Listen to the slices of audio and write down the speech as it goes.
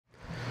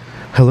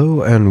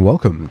Hello and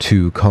welcome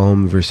to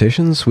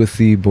Conversations with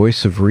the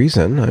Voice of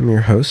Reason. I'm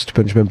your host,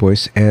 Benjamin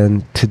Boyce,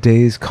 and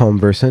today's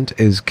conversant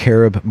is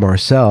Carob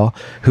Marcelle,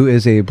 who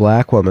is a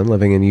black woman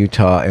living in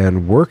Utah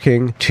and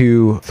working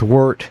to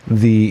thwart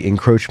the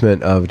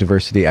encroachment of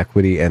diversity,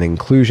 equity, and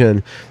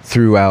inclusion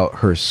throughout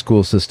her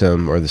school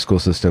system, or the school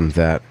system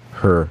that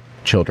her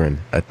children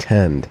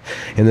attend.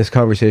 In this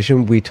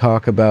conversation, we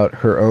talk about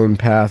her own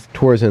path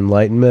towards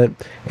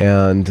enlightenment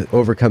and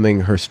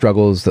overcoming her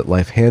struggles that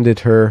life handed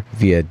her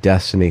via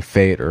destiny,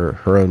 fate, or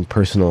her own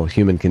personal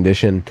human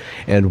condition,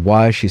 and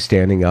why she's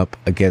standing up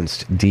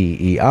against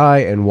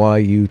DEI and why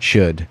you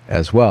should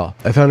as well.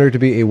 I found her to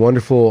be a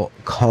wonderful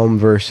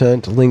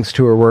conversant. Links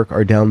to her work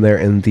are down there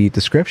in the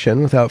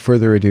description. Without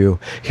further ado,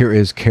 here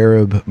is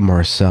Carob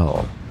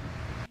Marcelle.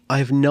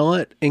 I've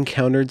not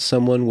encountered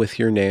someone with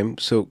your name,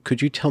 so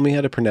could you tell me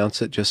how to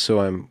pronounce it just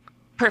so I'm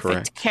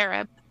Perfect. correct?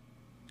 Carob.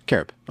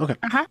 Carob. Okay.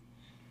 Uh-huh.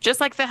 Just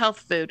like the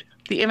health food,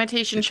 the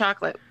imitation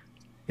chocolate.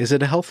 Is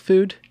it a health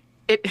food?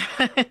 It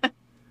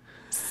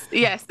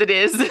Yes, it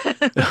is.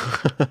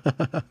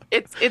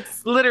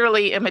 It's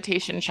literally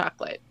imitation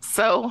chocolate.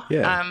 So,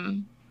 Yeah.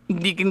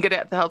 You can get it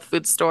at the health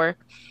food store.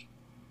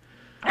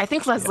 I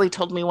think Leslie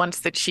told me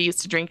once that she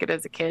used to drink it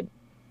as a kid.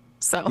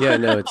 So Yeah,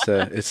 no,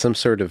 it's some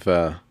sort of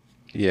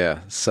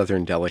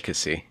Southern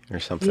delicacy or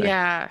something.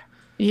 Yeah.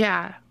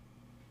 Yeah.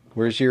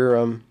 Where's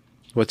your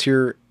what's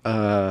your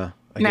I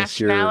guess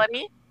your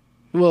Nationality?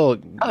 well,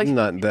 Oh,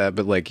 not that,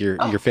 but like your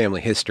family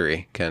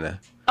history kind of.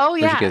 oh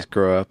Where'd you yeah. guys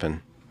grow up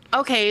and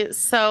Okay,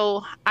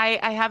 so I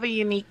have a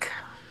unique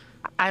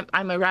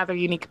I'm a rather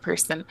unique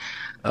person.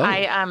 oh,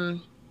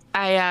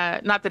 I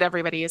not that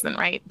everybody isn't,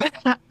 right?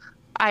 But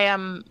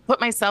I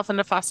put myself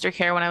into foster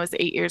care when I was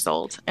 8 years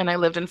old, and I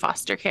lived in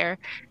foster care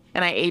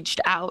and I aged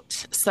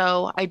out.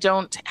 So I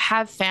don't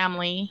have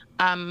family.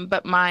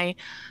 But my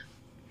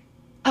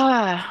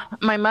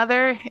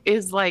mother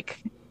is like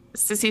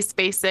Sissy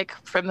Spacek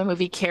from the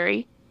movie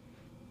Carrie.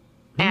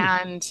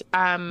 And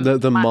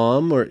the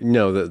mom or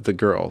no, the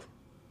girl.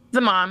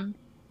 the mom.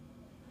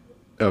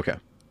 Okay.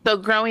 So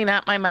growing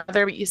up, my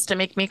mother used to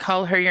make me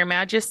call her Your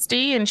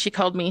Majesty, and she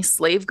called me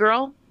Slave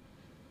Girl.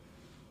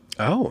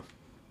 Oh.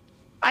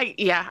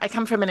 I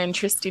come from an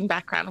interesting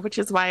background, which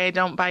is why I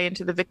don't buy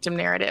into the victim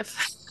narrative.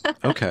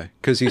 Okay,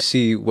 because you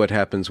see what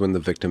happens when the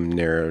victim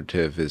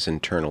narrative is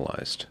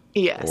internalized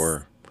Yes,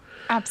 or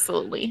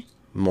absolutely.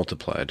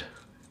 multiplied.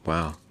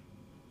 Wow.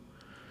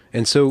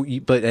 And so,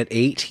 but at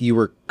 8, you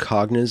were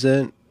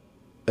cognizant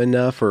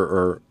enough,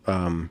 or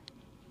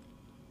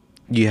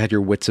you had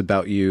your wits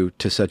about you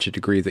to such a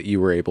degree that you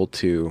were able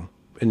to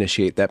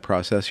initiate that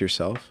process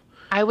yourself?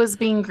 I was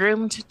being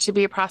groomed to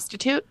be a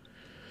prostitute.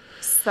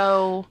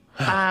 So,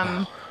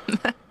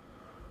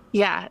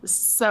 yeah,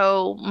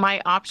 so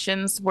my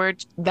options were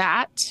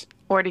that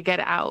or to get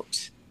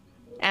out.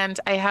 And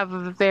I have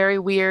a very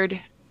weird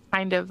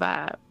kind of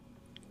I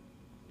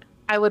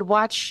would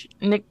watch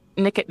Nick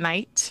at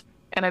Night,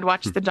 and I'd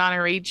watch the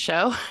Donna Reed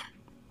show,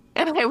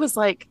 and I was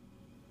like,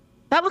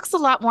 that looks a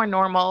lot more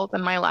normal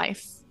than my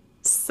life.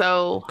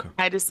 So Okay.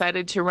 I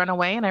decided to run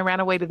away, and I ran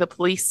away to the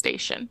police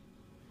station.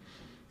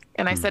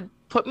 And I said,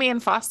 put me in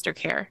foster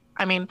care.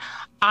 I mean,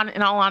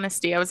 in all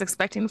honesty, I was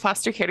expecting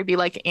foster care to be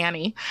like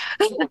Annie,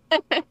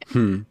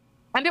 Hmm.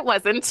 and it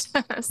wasn't.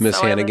 Miss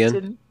So I lived Hannigan?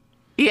 in,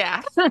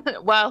 yeah,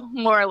 well,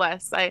 more or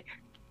less. I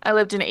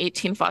lived in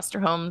 18 foster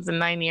homes in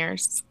 9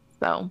 years.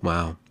 So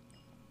Wow.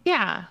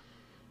 yeah,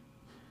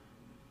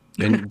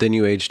 And then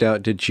you aged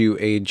out. Did you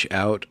age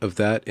out of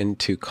that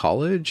into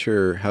college,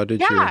 or how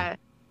did you? yeah,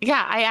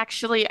 yeah. I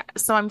actually,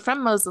 so I'm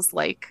from Moses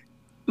Lake,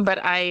 but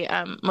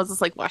Moses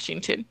Lake,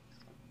 Washington,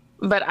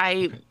 but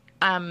I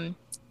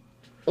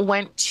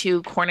went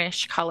to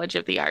Cornish College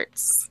of the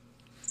Arts,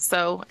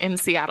 so in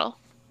Seattle,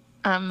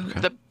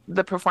 Okay.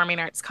 the Performing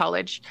Arts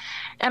College,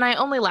 and I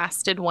only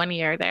lasted 1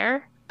 year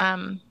there,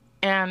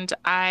 and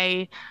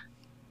I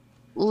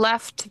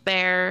left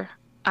there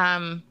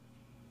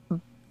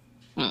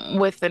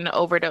with an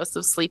overdose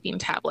of sleeping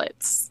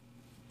tablets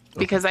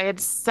because I had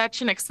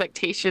such an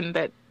expectation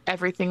that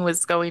everything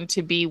was going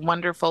to be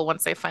wonderful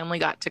once I finally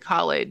got to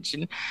college,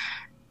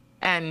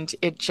 and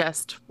it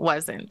just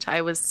wasn't.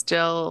 I was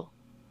still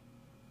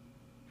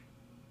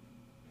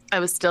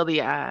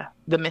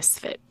the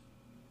misfit.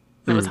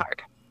 It was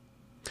hard.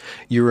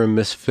 You were a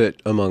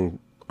misfit among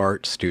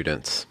art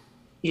students.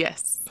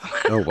 Yes.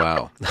 Oh,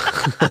 wow.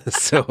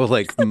 So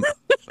like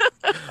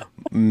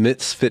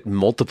misfit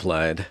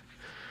multiplied.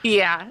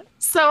 Yeah.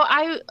 So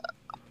I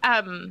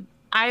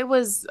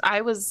was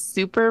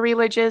super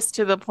religious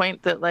to the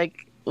point that,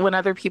 like, when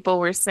other people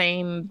were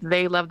saying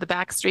they love the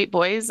Backstreet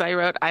Boys, I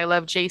wrote I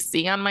love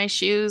JC on my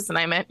shoes, and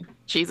I meant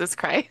Jesus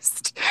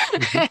Christ.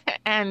 Hmm.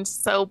 And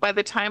so by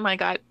the time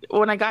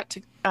when I got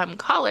to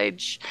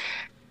college,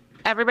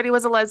 everybody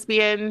was a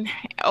lesbian,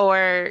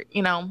 or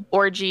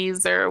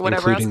orgies or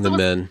whatever else. Including the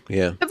men.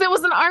 Yeah. Because it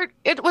was an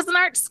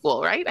art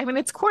school, right? I mean,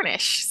 it's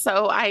Cornish.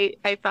 So I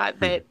thought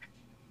that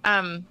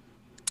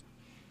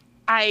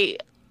I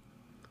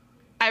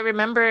I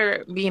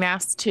remember being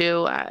asked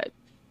to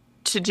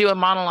to do a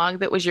monologue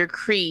that was your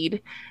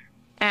creed.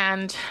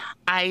 And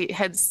I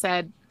had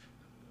said,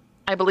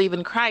 I believe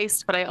in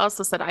Christ, but I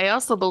also said, I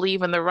also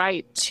believe in the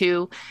right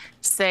to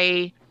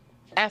say,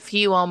 F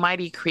you,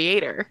 Almighty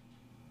Creator.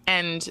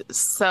 And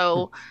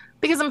so,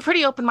 because I'm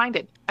pretty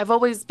open-minded, I've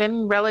always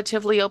been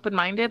relatively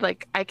open-minded.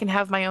 Like I can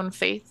have my own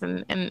faith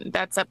and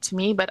that's up to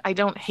me, but I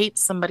don't hate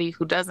somebody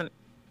who doesn't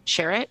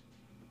share it.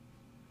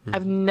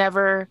 I've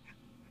never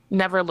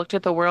looked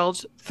at the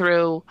world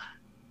through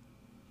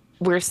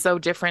we're so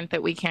different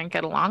that we can't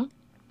get along.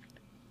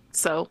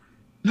 So,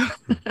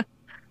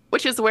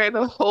 which is where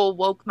the whole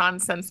woke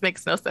nonsense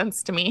makes no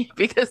sense to me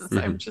because Hmm.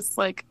 I'm just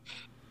like,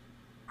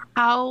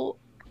 how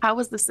how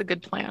is this a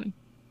good plan?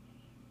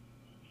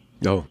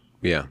 Oh,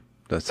 yeah.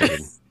 That's a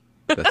good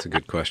that's a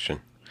good question.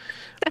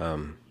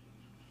 Um,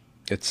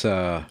 it's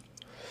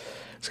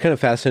it's kind of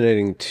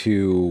fascinating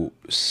to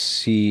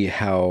see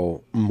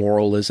how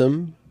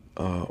moralism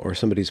or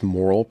somebody's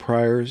moral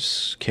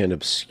priors can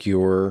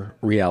obscure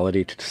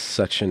reality to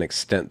such an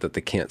extent that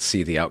they can't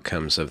see the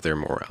outcomes of their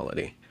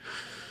morality.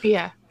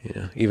 Yeah. You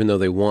know, even though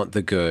they want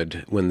the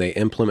good, when they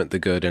implement the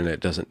good and it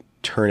doesn't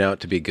turn out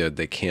to be good,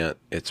 they can't.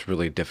 It's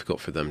really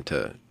difficult for them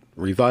to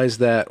revise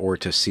that or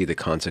to see the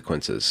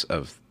consequences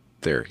of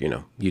their,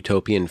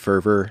 utopian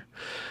fervor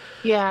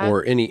Yeah.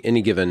 or any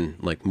given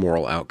like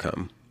moral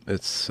outcome.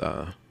 It's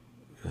the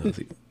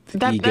That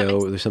that makes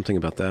ego. There's something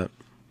about that.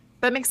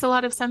 that makes a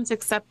lot of sense,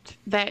 except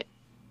that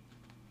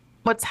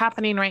what's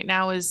happening right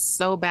now is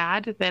so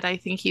bad that I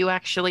think you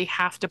actually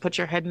have to put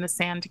your head in the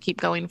sand to keep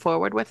going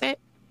forward with it.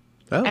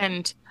 Oh,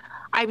 And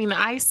I mean,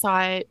 I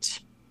saw it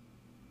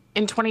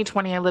in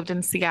 2020. I lived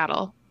in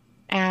Seattle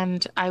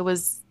and I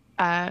was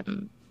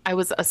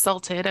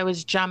assaulted. I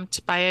was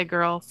jumped by a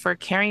girl for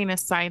carrying a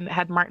sign that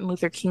had Martin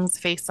Luther King's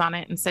face on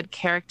it and said,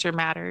 "Character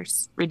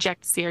matters.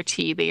 Reject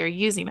CRT. They are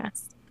using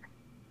us."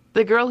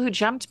 The girl who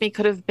jumped me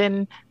could have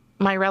been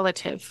my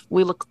relative.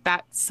 We look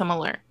that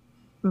similar.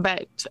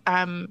 But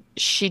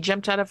she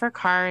jumped out of her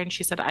car and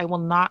she said, "I will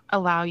not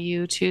allow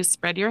you to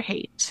spread your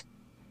hate."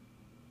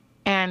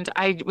 And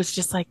I was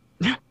just like,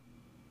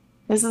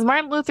 this is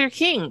Martin Luther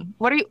King.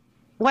 What are you,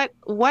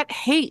 what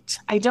hate?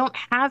 I don't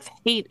have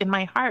hate in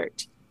my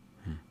heart.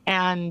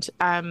 And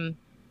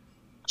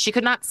she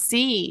could not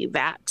see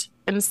that.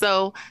 And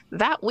so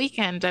that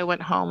weekend, I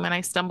went home and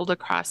I stumbled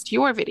across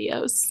your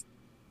videos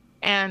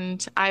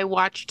and I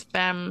watched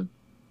them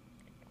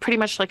pretty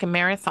much like a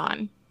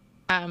marathon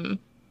um,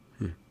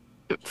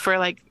 for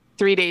like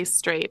 3 days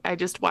straight. I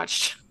just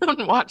watched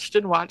and watched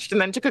and watched, and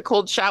then took a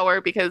cold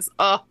shower because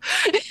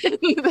and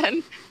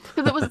then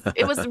because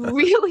it was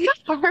really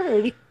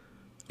hard.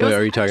 It was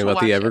are you hard talking to about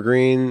the watch it.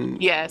 evergreen?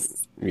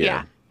 Yes,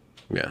 Yeah,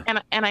 yeah,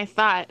 yeah. and I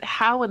thought,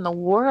 how in the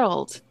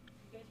world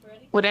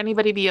would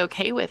anybody be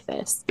okay with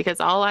this? Because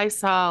all I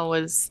saw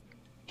was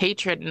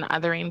hatred and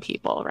othering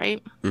people,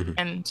 right? Hmm.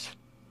 And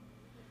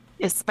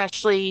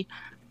especially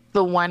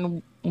the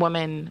one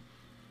woman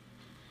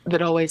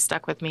that always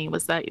stuck with me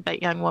was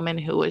that young woman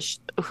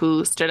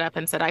who stood up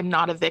and said, "I'm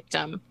not a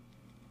victim."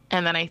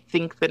 And then I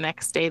think the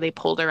next day they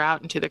pulled her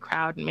out into the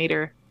crowd and made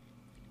her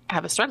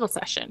have a struggle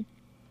session.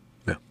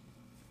 Yeah,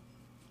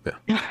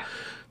 yeah.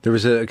 There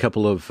was a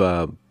couple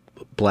of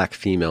black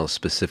females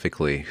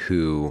specifically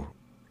who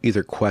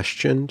either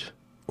questioned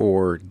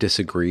or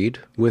disagreed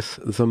with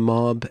the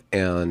mob,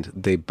 and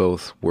they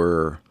both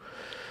were,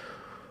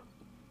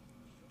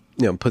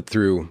 put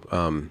through,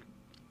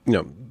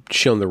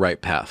 shown the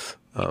right path.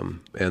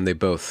 And they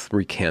both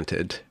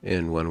recanted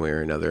in one way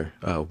or another.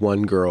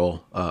 One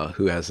girl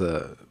who has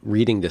a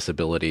reading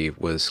disability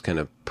was kind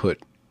of put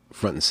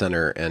front and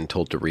center and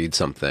told to read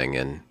something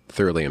and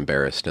thoroughly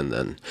embarrassed. And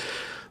then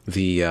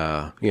the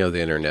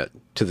internet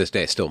to this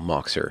day still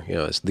mocks her,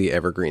 as the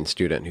evergreen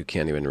student who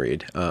can't even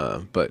read.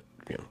 But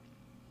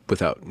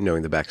without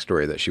knowing the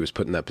backstory that she was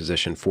put in that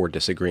position for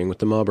disagreeing with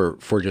the mob or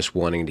for just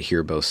wanting to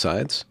hear both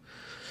sides.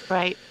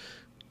 Right.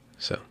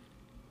 So.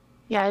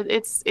 Yeah,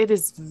 it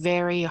is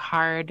very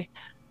hard.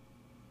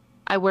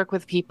 I work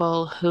with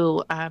people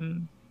who I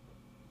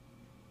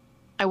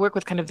work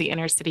with kind of the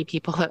inner city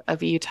people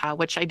of Utah,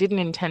 which I didn't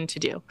intend to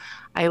do.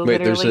 I Wait,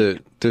 there's literally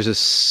a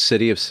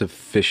city of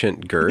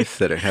sufficient girth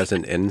that it has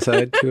an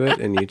inside to it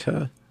in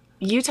Utah?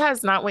 Utah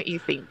is not what you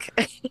think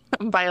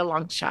by a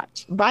long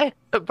shot. By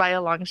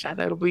a long shot.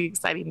 It'll be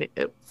exciting,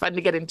 fun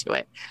to get into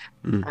it.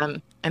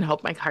 Mm. And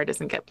hope my car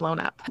doesn't get blown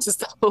up. So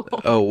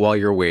Oh, while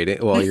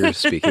you're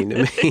speaking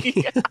to me.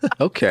 yeah.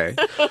 Okay.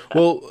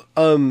 Well,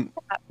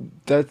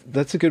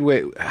 that's a good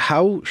way.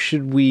 How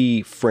should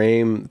we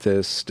frame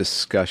this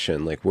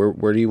discussion? Like,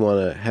 where do you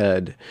want to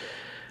head?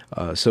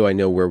 So I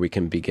know where we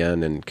can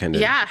begin and kind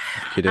of Yeah.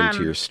 get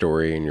into your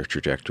story and your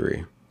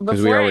trajectory. Because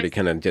we Before I already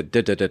kind of did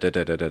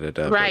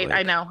but right, I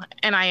like, know.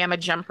 And I am a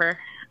jumper.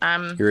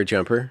 you're a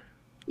jumper?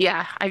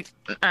 Yeah,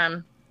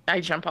 I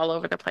jump all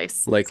over the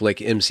place.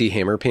 Like MC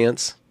Hammer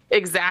Pants?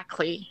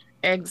 Exactly.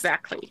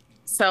 Exactly.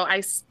 So I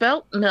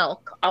spilt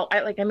milk.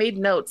 I made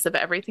notes of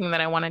everything that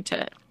I wanted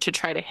to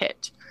try to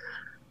hit.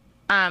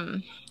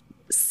 Um,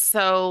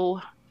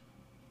 so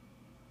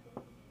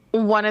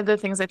one of the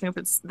things I think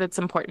that's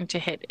important to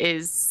hit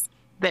is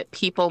that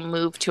people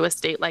move to a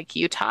state like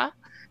Utah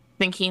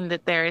thinking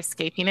that they're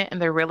escaping it,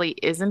 and there really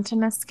isn't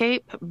an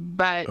escape. Oh.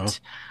 But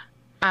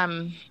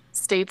um,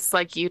 states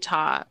like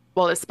Utah,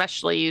 well,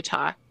 especially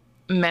Utah,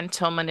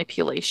 mental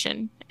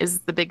manipulation is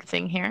the big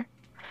thing here.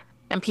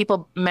 And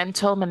people,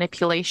 mental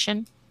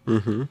manipulation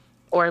Mm-hmm.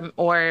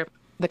 or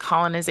the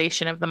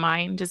colonization of the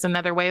mind is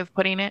another way of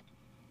putting it.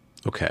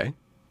 Okay.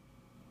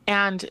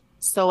 And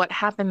so what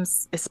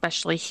happens,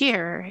 especially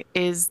here,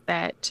 is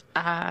that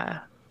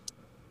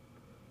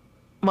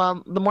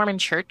well, the Mormon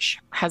church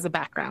has a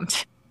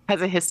background,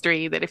 has a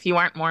history that if you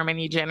aren't Mormon,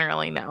 you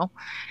generally know.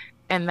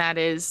 And that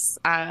is,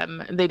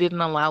 they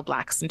didn't allow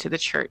blacks into the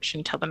church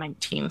until the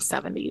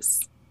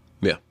 1970s.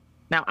 Yeah.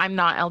 Now, I'm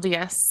not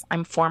LDS,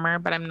 I'm former,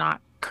 but I'm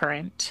not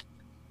current.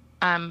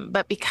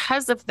 But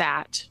because of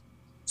that,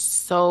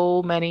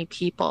 so many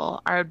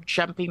people are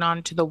jumping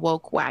onto the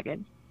woke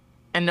wagon,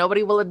 and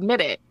nobody will admit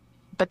it,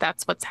 but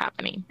that's what's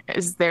happening.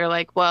 Is they're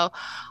like, well,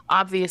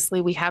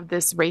 obviously we have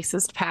this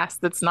racist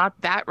past that's not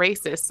that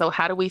racist, so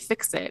how do we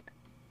fix it?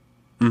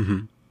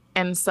 Mm-hmm.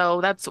 And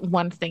so that's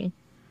one thing.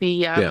 The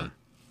Yeah.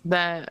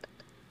 the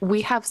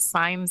we have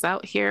signs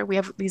out here. We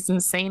have these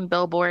insane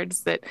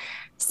billboards that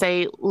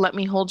say, "Let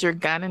me hold your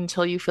gun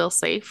until you feel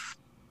safe.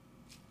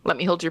 Let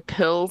me hold your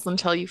pills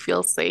until you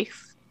feel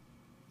safe."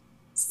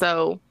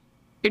 So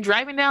you're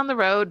driving down the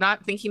road,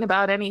 not thinking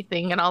about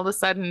anything, and all of a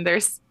sudden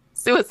there's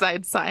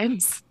suicide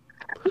signs.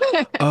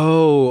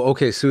 Oh,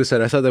 okay.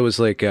 Suicide. I thought that was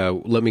like,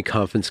 let me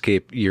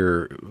confiscate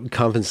your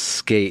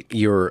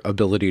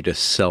ability to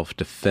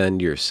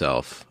self-defend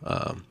yourself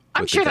I'm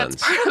with the sure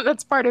guns.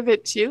 that's part of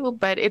it too,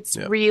 but it's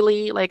Yeah.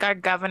 really like our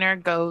governor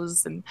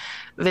goes and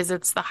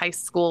visits the high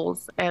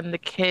schools and the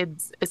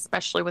kids,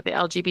 especially with the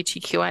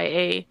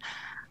LGBTQIA.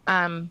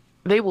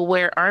 They will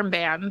wear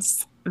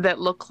armbands that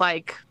look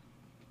like,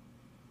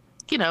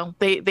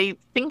 they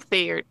think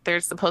they're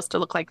supposed to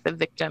look like the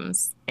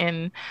victims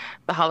in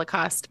the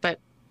Holocaust, but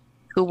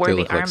who They wore the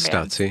look like armbands?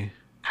 Stasi.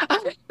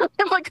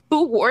 I'm like,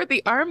 who wore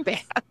the Yeah,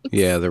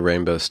 armbands? the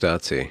rainbow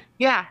Stasi.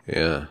 Yeah.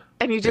 Yeah.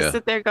 And you just Yeah.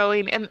 sit there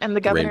going, and the The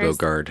rainbow governor's,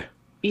 guard.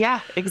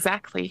 yeah,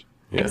 exactly.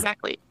 Yeah.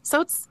 Exactly.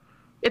 So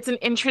it's an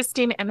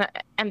interesting, and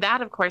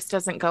that of course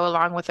doesn't go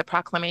along with the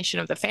proclamation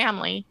of the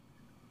family.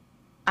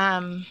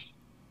 Um,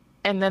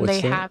 and then they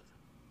What's that? have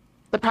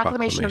the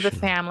proclamation of the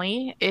Proclamation.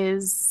 family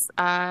is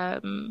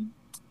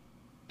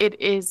it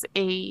is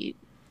a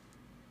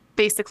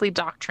basically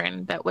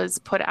doctrine that was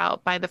put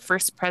out by the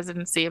first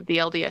presidency of the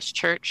LDS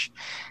Church,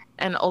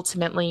 and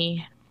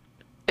ultimately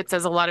it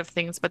says a lot of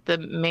things, but the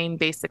main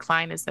basic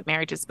line is that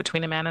marriage is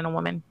between a man and a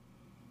woman,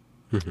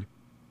 Hmm.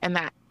 and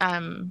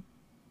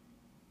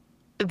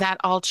that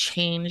all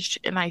changed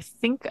in I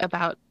think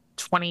about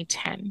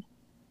 2010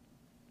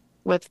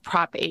 with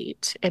Prop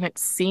 8, and it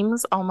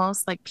seems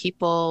almost like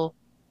people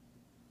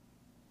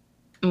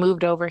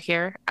moved over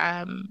here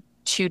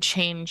to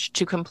change,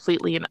 to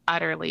completely and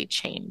utterly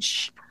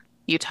change Hmm.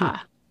 Utah.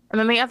 And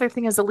then the other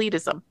thing is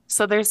elitism.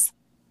 So those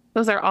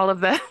are all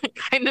of the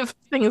kind of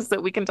things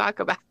that we can talk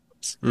about.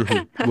 Hmm.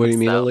 What do you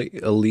mean, So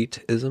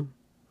elitism?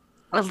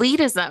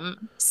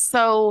 elitism.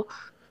 So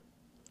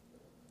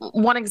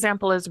one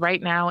example is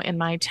right now in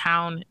my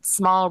town,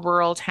 small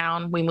rural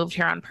town, we moved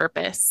here on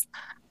purpose.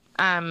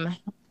 Um,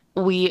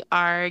 we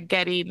are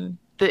getting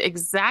the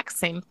exact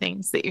same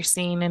things that you're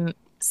seeing in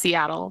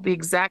Seattle, the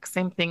exact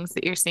same things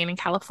that you're seeing in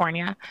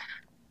California.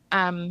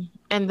 And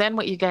then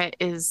what you get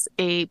is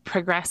a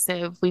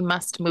progressive, we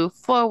must move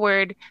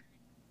forward,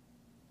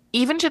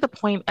 even to the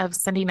point of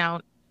sending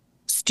out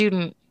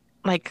student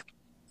like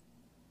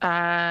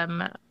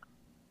um,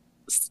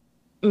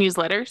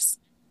 newsletters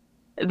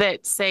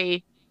that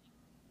say,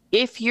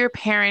 if your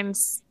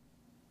parents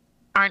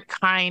aren't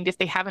kind, if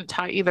they haven't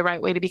taught you the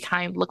right way to be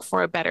kind, look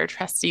for a better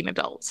trusting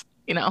adult,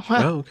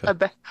 Oh, okay. a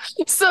be-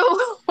 so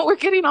we're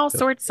getting all Yep.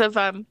 sorts of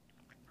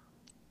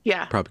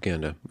yeah,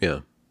 Propaganda. Yeah.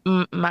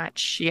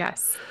 much,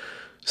 yes.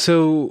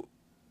 So,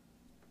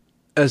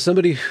 as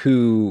somebody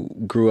who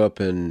grew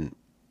up in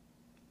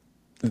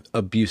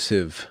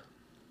abusive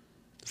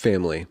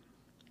family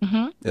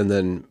Hmm. and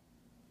then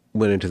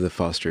went into the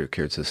foster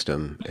care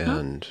system, Hmm.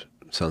 and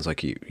sounds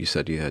like you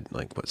said you had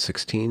like what,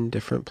 16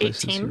 different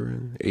places you 18. were in?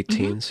 Hmm.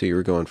 18. So you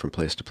were going from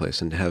place to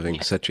place and having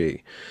Yes. such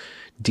a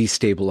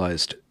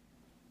destabilized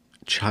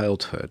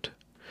childhood.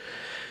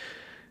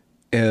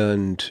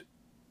 And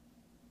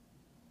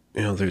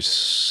there's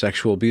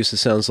sexual abuse, it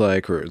sounds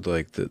like, or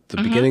like the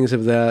Hmm. beginnings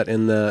of that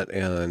in that,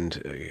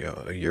 and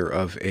you're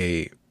of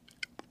a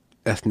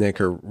ethnic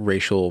or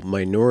racial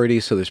minority,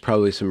 so there's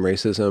probably some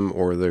racism,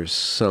 or there's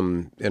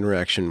some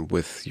interaction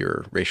with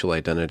your racial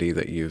identity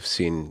that you've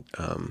seen,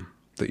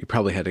 that you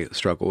probably had to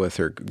struggle with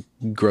or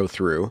grow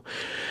through.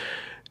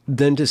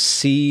 Then to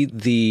see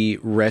the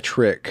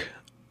rhetoric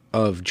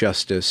of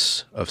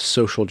justice, of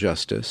social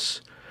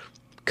justice,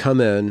 come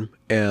in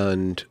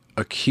and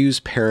accuse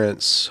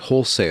parents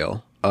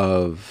wholesale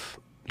of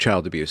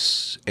child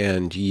abuse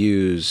and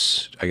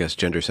use, I guess,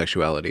 gender,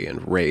 sexuality,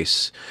 and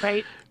race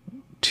Right.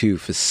 to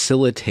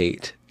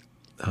facilitate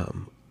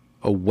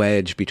a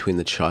wedge between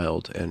the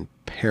child and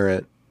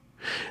parent.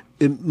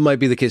 It might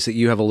be the case that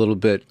you have a little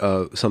bit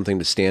of something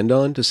to stand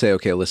on to say,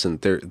 okay, listen,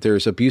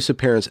 there's abusive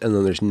parents and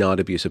then there's not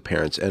abusive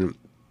parents. And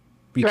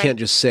you Right. can't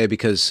just say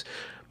because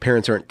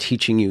parents aren't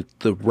teaching you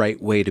the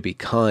right way to be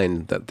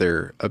kind that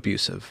they're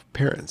abusive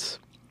parents.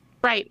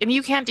 Right. And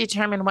you can't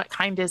determine what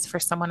kind is for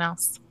someone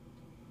else.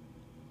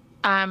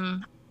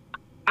 Um,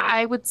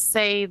 I would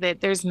say that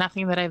there's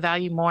nothing that I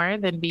value more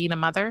than being a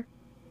mother.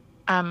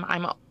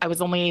 I was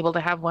only able to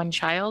have one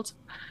child.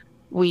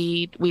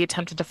 We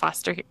attempted to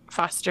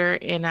foster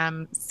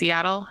in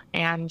Seattle,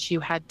 and you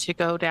had to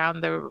go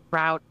down the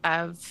route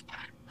of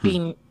Hmm.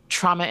 being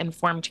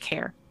trauma-informed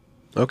care.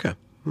 Okay.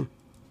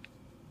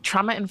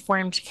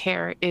 Trauma-informed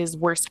care is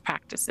worst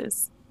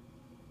practices.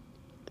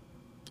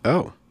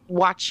 Oh,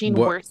 Watching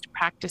what? worst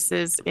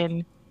practices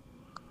in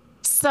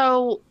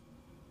so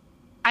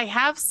I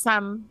have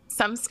some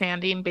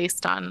standing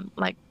based on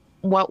like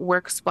what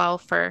works well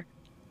for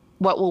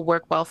what will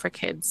work well for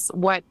kids,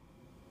 what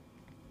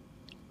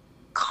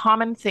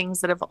common things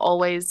that have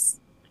always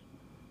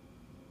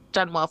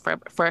done well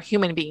for a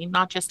human being,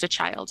 not just a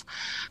child.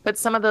 But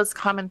some of those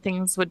common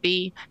things would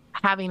be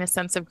having a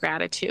sense of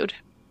gratitude,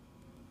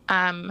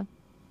 um,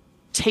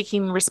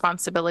 taking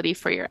responsibility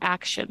for your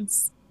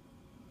actions,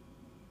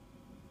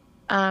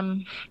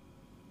 um,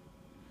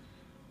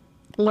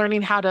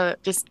 learning how to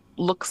just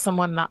look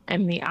someone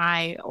in the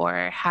eye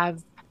or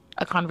have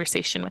a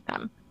conversation with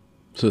them.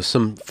 So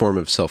some form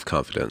of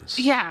self-confidence.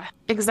 Yeah, Yeah.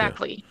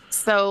 exactly.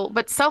 So,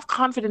 but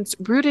self-confidence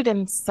rooted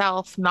in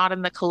self, not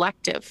in the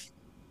collective.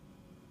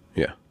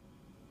 Yeah. Yeah.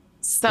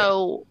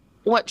 So,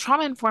 what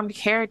trauma-informed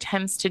care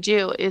tends to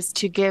do is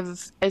to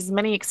give as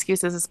many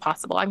excuses as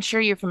possible. I'm sure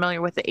you're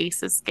familiar with the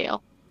ACEs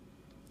scale.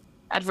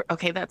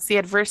 Okay, that's the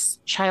Adverse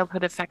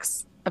Childhood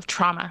Effects of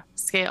Trauma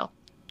scale.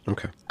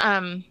 Okay.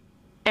 Um,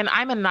 and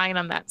I'm a 9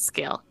 on that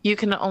scale. You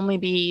can only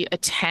be a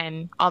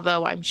 10,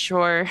 although I'm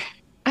sure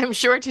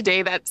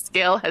today that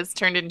scale has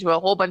turned into a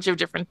whole bunch of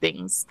different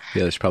things.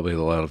 Yeah, there's probably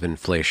a lot of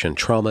inflation,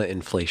 trauma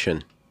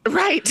inflation.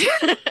 Right.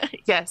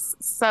 Yes.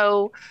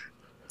 So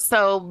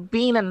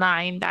being a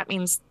 9, that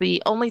means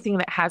the only thing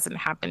that hasn't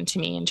happened to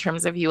me in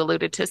terms of you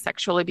alluded to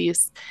sexual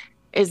abuse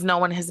is no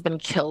one has been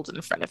killed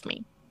in front of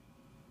me.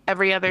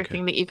 Every other Okay.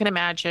 thing that you can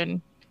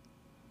imagine,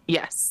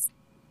 yes.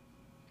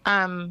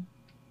 Um,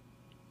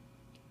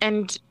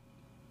 and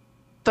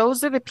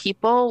those are the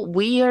people,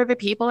 we are the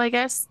people, I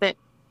guess, that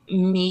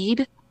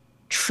need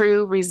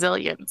true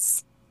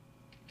resilience.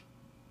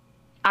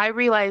 I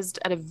realized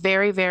at a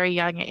very, very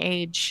young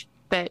age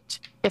that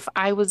if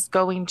I was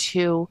going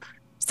to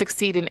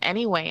succeed in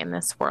any way in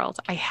this world,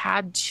 I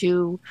had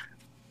to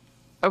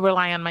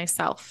rely on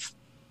myself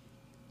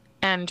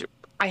and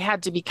I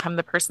had to become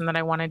the person that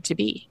I wanted to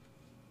be.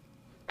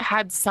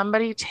 Had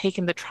somebody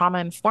taken the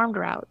trauma-informed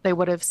route, they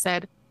would have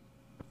said,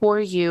 "For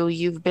you,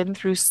 you've been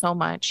through so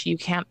much, you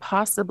can't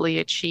possibly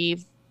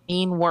achieve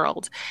mean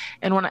world."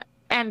 And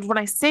when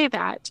I say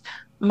that,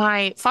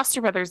 my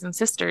foster brothers and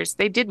sisters,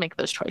 they did make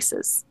those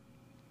choices.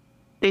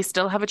 They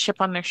still have a chip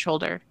on their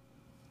shoulder.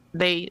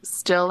 They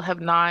still have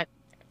not,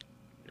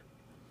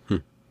 Hmm.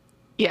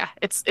 yeah,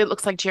 it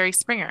looks like Jerry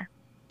Springer.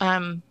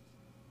 Um,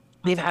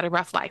 they've had a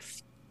rough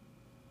life.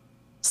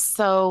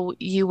 So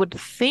you would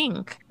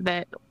think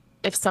that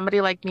if somebody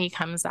like me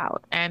comes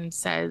out and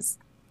says,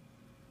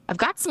 I've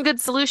got some good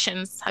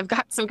solutions, I've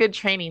got some good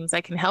trainings,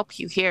 I can help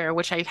you here,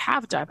 which I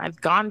have done.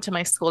 I've gone to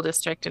my school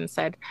district and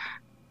said,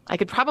 I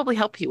could probably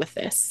help you with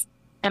this.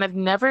 And I've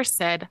never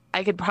said,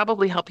 I could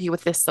probably help you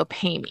with this, so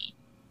pay me.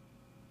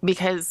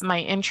 Because my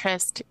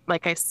interest,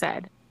 like I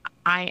said,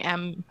 I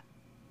am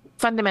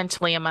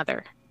fundamentally a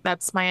mother.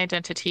 That's my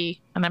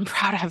identity, and I'm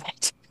proud of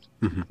it.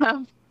 Hmm.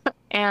 Um,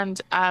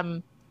 and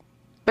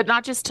but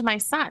not just to my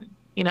son.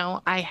 You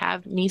know, I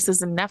have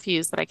nieces and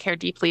nephews that I care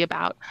deeply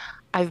about.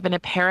 I've been a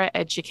para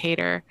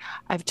educator.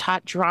 I've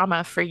taught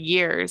drama for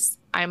years.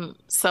 I'm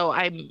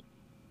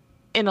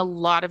in a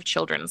lot of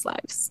children's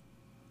lives.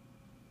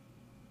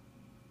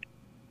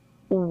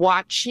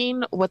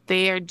 Watching what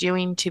they are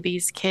doing to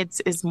these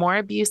kids is more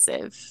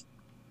abusive.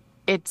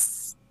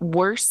 It's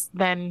worse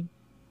than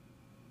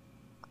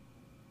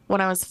when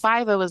I was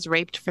 5, I was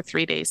raped for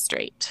 3 days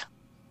straight.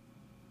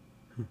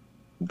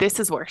 This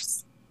is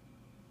worse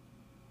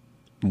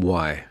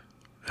Why?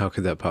 How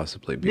could that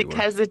possibly be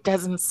because worse? it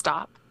doesn't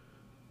stop.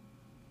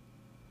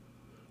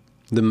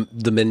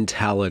 The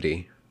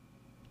mentality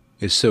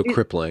is so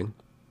crippling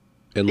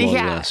and long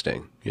Yeah,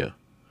 lasting. Yeah.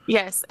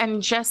 yes,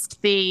 and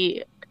just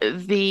the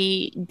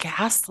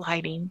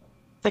gaslighting,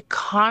 the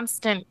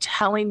constant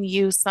telling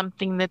you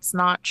something that's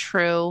not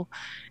true,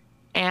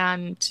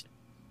 and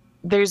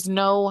there's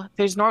no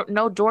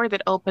door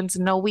that opens,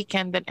 no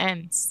weekend that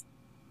ends.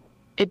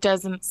 It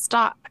doesn't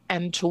stop.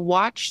 And to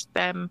watch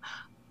them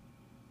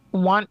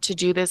want to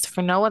do this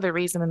for no other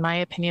reason, in my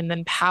opinion,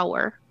 than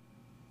power,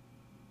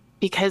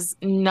 because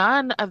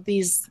none of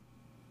these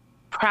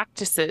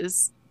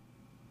practices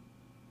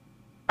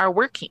are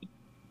working.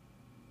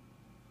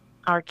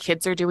 Our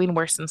kids are doing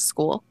worse in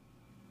school.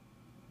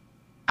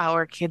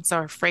 Our kids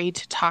are afraid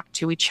to talk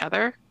to each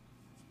other.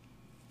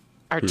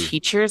 Our Hmm.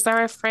 teachers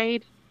are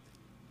afraid.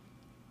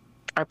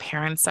 Our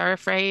parents are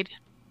afraid.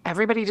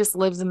 Everybody just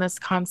lives in this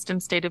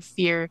constant state of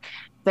fear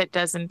that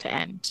doesn't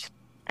end.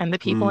 And the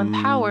people in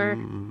power,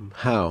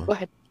 How? go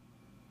ahead.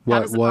 How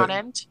What? does it not What?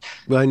 end?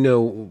 I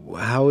know.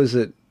 How is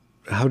it?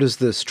 How does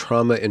this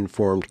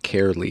trauma-informed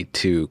care lead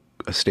to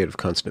a state of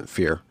constant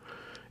fear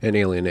and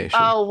alienation?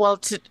 Oh, well,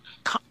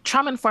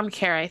 trauma-informed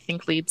care, I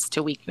think, leads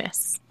to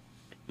weakness.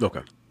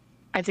 Okay.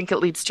 I think it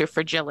leads to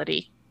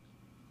fragility.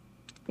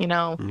 You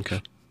know,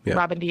 Okay. Yeah.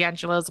 Robin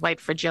DiAngelo's white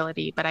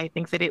fragility, but I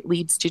think that it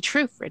leads to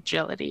true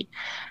fragility,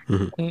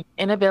 Hmm. an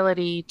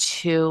inability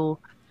to,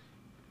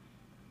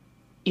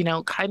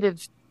 kind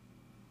of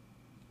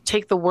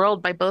take the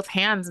world by both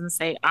hands and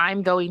say,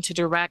 I'm going to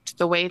direct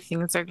the way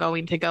things are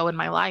going to go in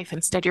my life.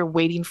 Instead, you're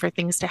waiting for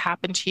things to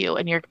happen to you.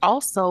 And you're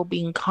also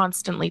being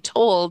constantly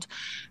told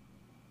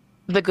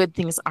the good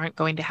things aren't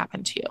going to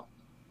happen to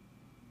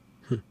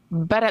you.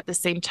 But at the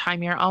same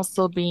time, you're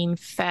also being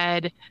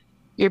fed,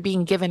 you're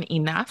being given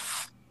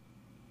enough.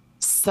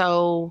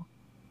 So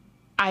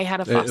I had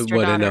a foster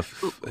What? daughter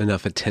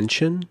Enough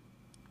attention,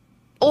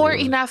 or or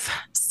enough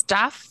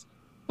stuff.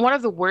 One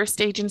of the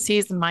worst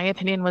agencies, in my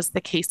opinion, was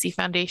the Casey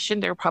Foundation.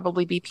 There will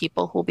probably be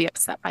people who will be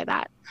upset by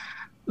that.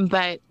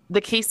 But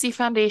the Casey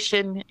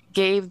Foundation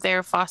gave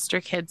their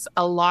foster kids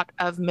a lot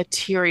of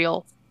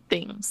material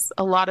things,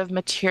 a lot of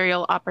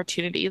material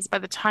opportunities. By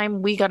the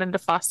time we got into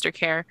foster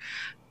care,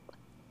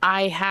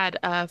 I had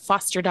a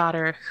foster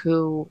daughter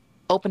who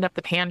opened up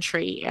the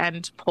pantry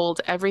and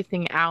pulled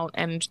everything out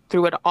and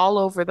threw it all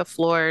over the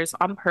floors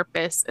on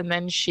purpose. And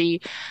then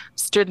she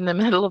stood in the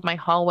middle of my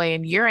hallway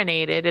and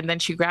urinated. And then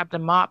she grabbed a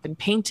mop and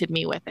painted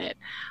me with it.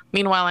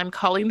 Meanwhile, I'm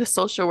calling the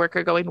social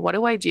worker going, what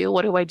do I do?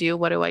 What do I do?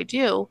 What do I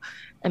do?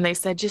 And they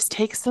said, just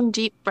take some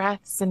deep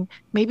breaths and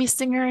maybe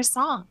sing her a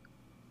song.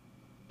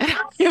 And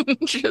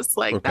I'm just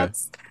like, okay.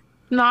 that's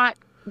not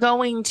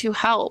going to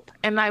help.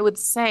 And I would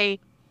say,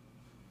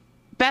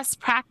 best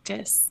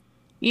practice.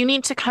 You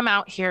need to come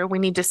out here. We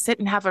need to sit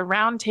and have a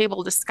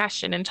roundtable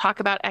discussion and talk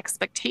about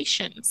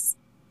expectations.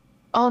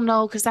 Oh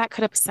no, because that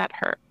could upset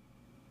her.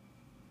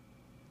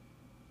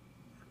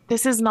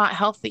 This is not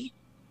healthy.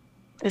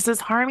 This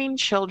is harming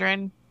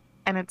children,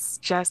 and it's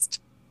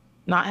just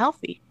not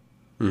healthy.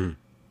 Mm.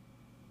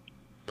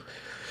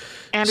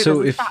 And it So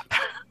doesn't if stop.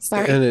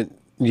 Sorry. and it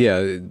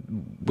yeah,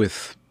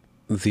 with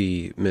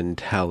the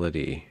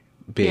mentality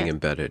being Yes.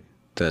 embedded,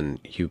 then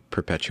you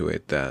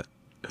perpetuate that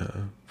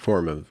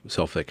form of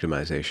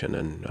self-victimization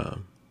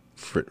and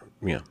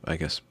I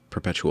guess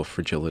perpetual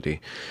fragility.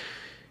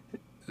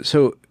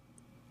 So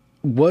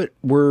what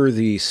were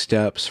the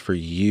steps for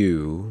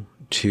you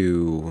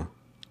to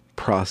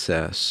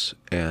process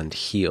and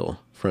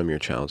heal from your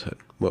childhood?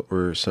 What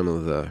were some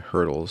of the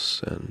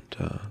hurdles and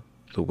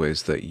the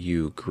ways that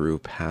you grew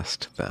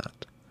past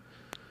that?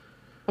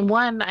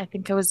 One, I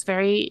think I was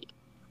very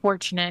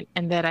fortunate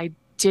in that I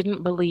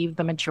didn't believe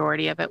the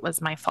majority of it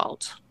was my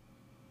fault.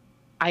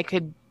 I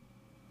could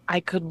I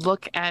could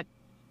look at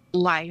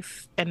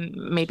life and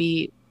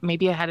maybe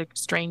I had a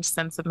strange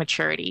sense of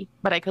maturity,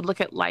 but I could look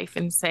at life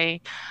and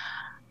say,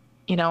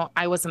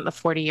 I wasn't the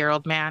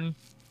 40-year-old man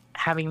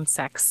having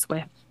sex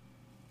with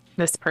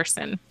this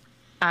person.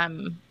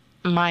 Um,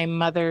 my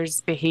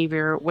mother's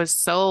behavior was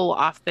so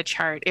off the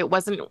chart. It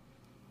wasn't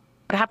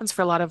what happens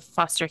for a lot of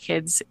foster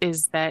kids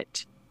is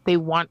that they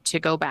want to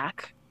go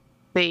back.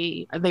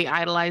 They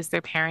idolize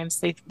their parents.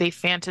 They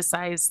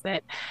fantasize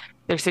that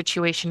their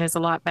situation is a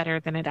lot better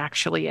than it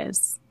actually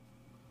is.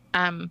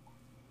 Um,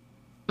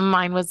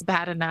 Mine was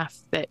bad enough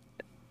that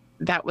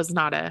that was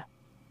not a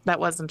that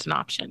wasn't an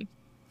option.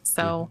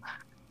 So,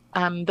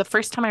 Hmm. the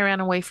first time I ran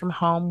away from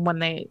home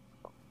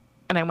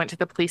and I went to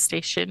the police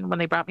station when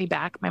they brought me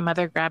back, my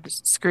mother grabbed a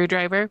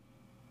screwdriver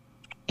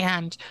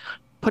and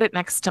put it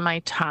next to my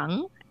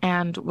tongue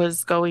and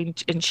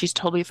and she's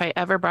told me if I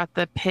ever brought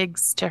the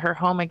pigs to her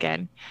home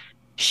again,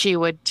 she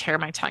would tear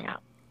my tongue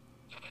out.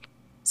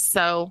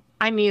 So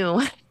I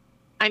knew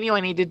I knew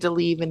I needed to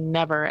leave and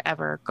never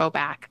ever go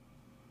back.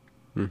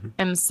 Hmm.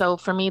 And so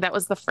for me, that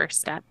was the first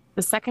step.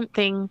 The second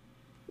thing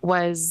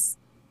was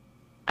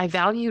I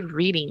valued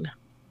reading.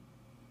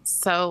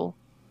 So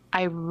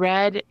I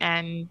read,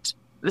 and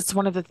it's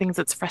one of the things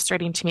that's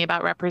frustrating to me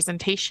about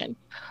representation.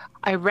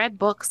 I read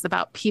books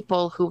about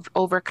people who've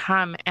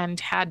overcome and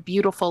had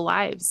beautiful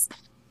lives.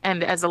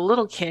 And as a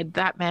little kid,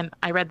 that meant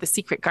I read The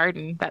Secret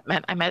Garden. That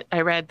meant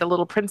I read The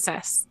Little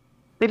Princess.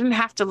 They didn't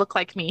have to look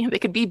like me. They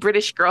could be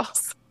British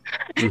girls.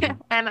 Hmm.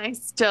 And I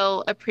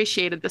still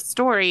appreciated the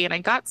story and I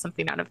got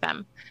something out of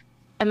them.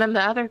 And then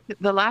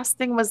the last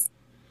thing was,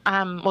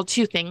 well,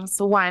 two things.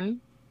 So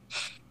one,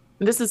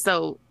 this is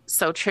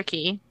so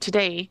tricky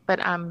today, but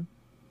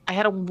I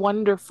had a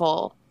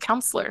wonderful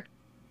counselor.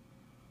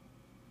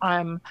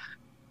 Um,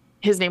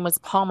 his name was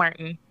Paul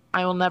Martin.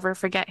 I will never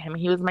forget him.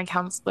 He was my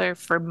counselor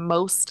for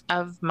most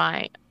of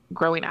my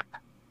growing up.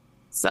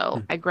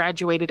 So I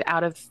graduated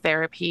out of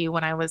therapy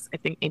when I was, I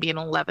think, maybe in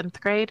 11th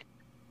grade.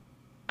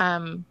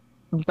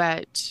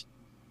 But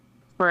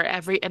for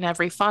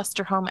every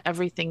foster home,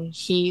 everything,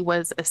 he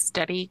was a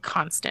steady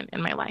constant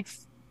in my life.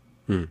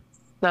 Hmm.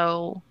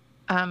 So,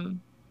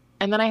 um,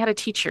 and then I had a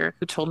teacher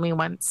who told me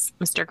once,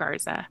 Mr.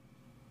 Garza,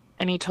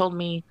 and he told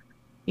me,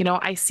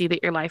 I see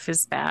that your life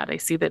is bad. I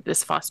see that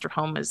this foster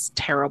home is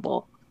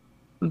terrible,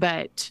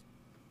 but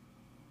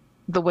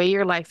the way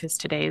your life is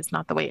today is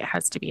not the way it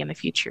has to be in the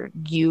future.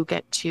 You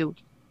get to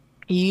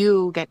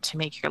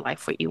make your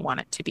life what you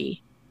want it to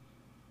be.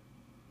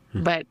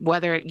 Hmm. But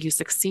whether you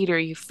succeed or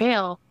you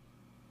fail,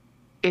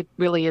 it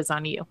really is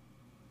on you.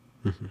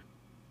 Mm-hmm.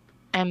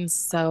 And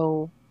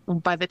so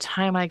by the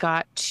time when I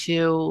got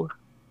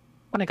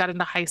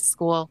into high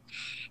school,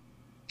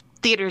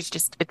 theater's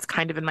just, it's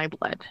kind of in my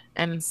blood.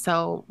 And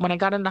so when I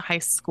got into high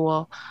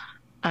school,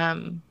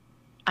 um,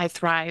 I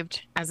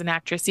thrived as an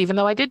actress, even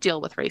though I did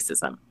deal with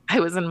racism. I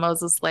was in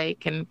Moses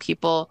Lake, and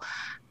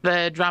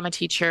the drama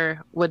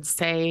teacher would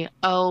say,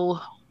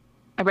 "Oh,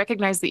 I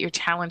recognize that you're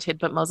talented,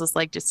 but Moses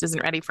Lake just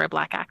isn't ready for a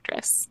black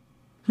actress."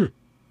 Hmm.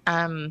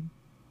 Um,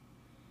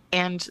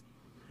 and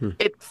Hmm.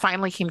 it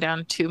finally came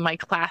down to my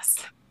class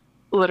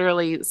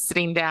literally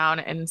sitting down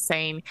and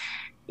saying,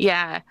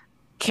 "Yeah,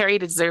 Carrie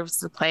deserves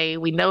to play.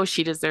 We know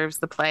she deserves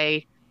to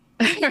play.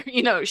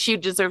 She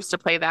deserves to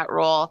play that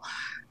role.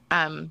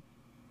 Um,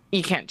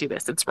 you can't do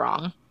this. It's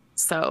wrong."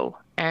 So,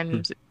 Hmm.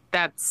 and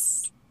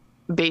that's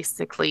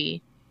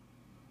basically,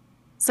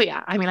 so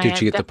yeah, I mean, I Did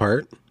you had get the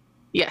part?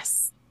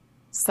 yes.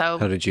 How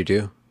So, did you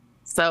do?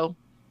 so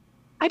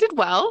I did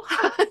well.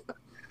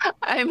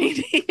 I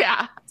mean,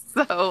 yeah.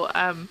 So,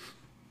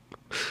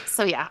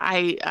 so yeah,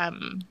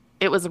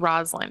 it was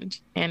Rosalind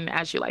in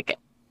As You Like It.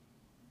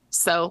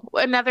 So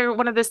another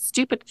one of the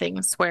stupid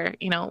things where,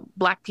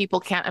 black people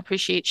can't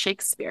appreciate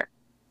Shakespeare.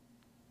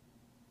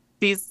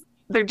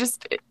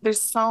 There's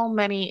so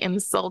many Mm-hmm.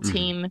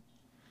 insulting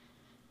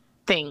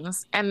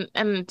things.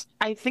 And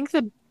I think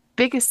the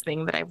biggest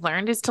thing that I've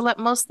learned is to let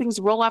most things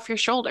roll off your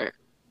shoulder.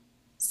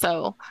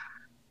 So,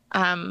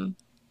 um,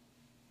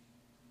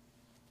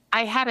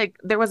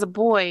 there was a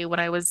boy when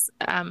I was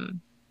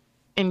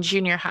in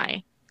junior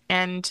high,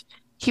 and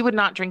he would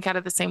not drink out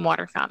of the same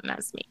water fountain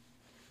as me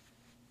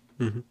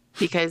Mm-hmm.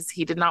 because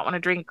he did not want to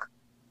drink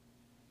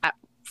at,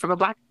 from a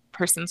black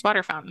person's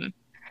water fountain.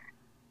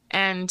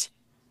 And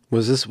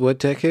Was this, what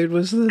decade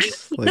was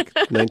this? Like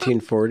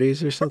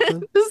 1940s or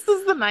something? this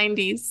is the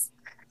 90s.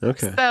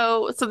 Okay.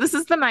 So this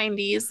is the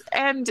 90s.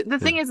 And the Yeah.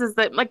 thing is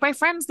that like my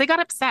friends, they got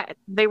upset.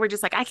 They were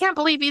just like, I can't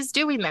believe he's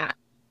doing that.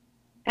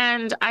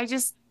 And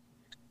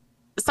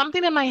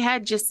something in my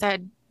head just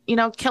said,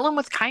 kill him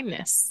with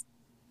kindness.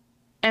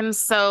 And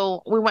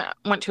so we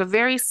went to a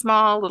very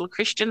small little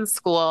Christian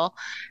school.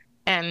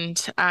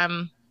 And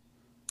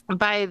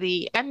by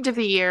the end of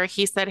the year,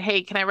 he said,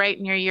 "Hey, can I write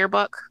in your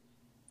yearbook?"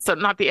 So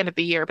not the end of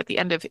the year, but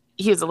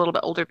he was a little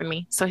bit older than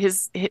me. So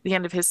the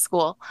end of his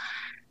school.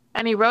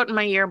 And he wrote in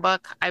my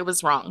yearbook, "I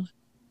was wrong."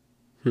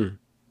 Hmm.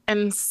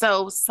 And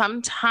so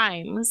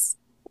sometimes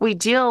we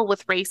deal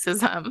with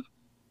racism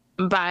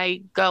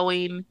by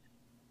going,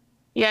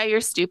 "Yeah,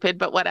 you're stupid,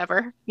 but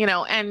whatever,"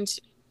 and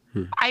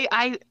Hmm.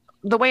 I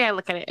the way I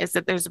look at it is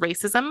that there's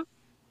racism,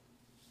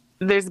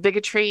 there's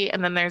bigotry,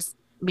 and then there's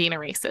being a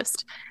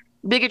racist.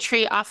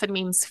 Bigotry often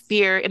means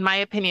fear, in my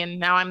opinion.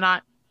 Now, I'm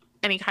not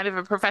any kind of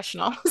a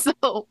professional,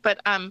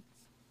 but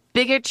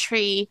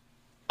bigotry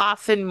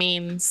often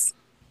means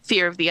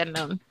fear of the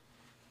unknown,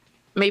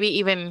 maybe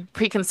even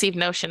preconceived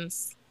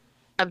notions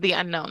of the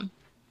unknown.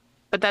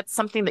 But that's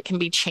something that can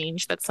be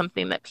changed. That's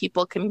something that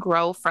people can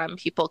grow from.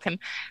 People can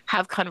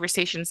have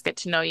conversations, get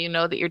to know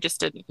that you're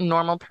just a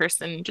normal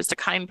person, just a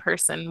kind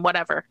person,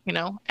 whatever.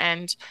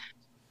 And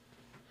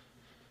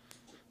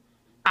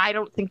I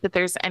don't think that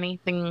there's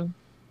anything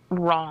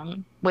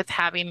wrong with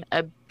having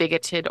a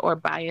bigoted or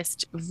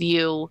biased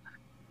view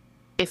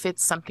if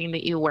it's something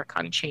that you work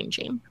on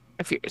changing,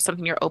 if you're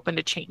something you're open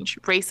to change.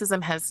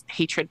 Racism has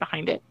hatred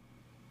behind it.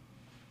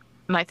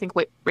 And I think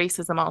what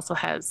racism also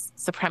has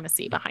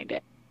supremacy behind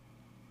it.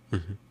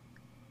 Mm-hmm.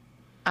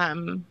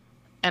 Um,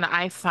 and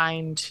I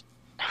find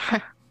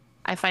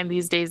I find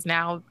these days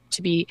now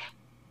to be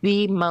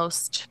the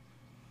most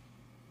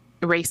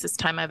racist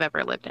time I've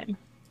ever lived in.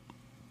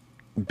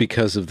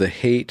 Because of the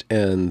hate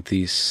and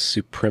the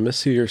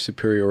supremacy or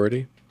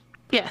superiority?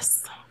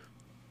 Yes.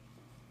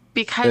 And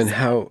Because,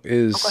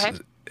 go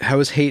ahead. how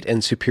is hate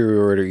and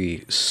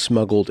superiority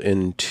smuggled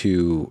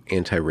into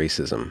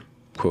anti-racism,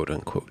 quote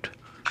unquote?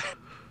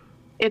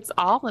 It's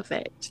all of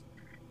it.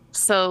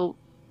 So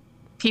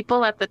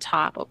people at the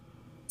top,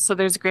 so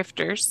there's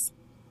grifters.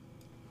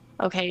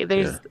 Okay, Yeah.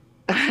 there's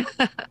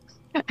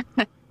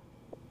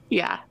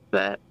yeah,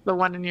 the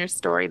one in your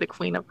story, the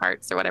Queen of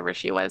Hearts or whatever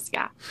she was.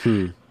 Yeah.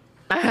 Hmm.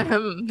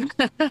 Um,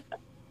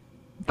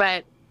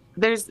 but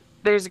there's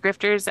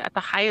grifters at the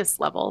highest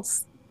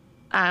levels.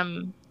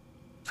 Um,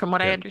 from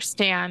what I Yeah.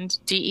 understand,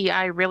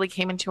 DEI really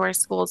came into our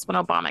schools when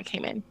Obama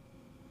came in.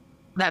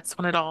 That's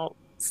when it all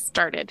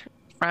started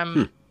Hmm.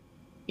 from,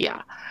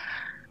 yeah.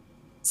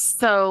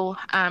 So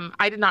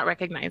I did not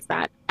recognize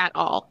that at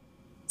all.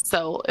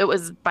 So it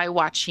was by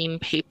watching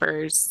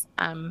papers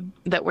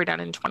that were done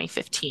in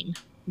 2015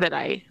 that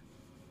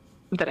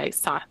I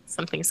saw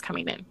some things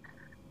coming in.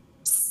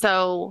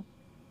 So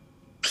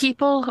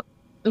people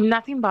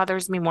nothing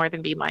bothers me more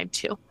than being lied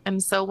to.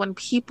 And so when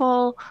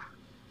people,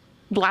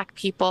 Black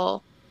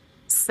people,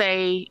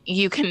 say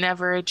you can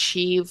never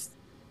achieve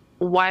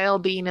while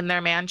being in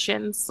their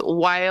mansions,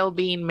 while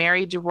being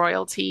married to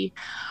royalty,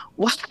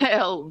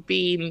 while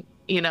being,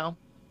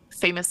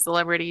 famous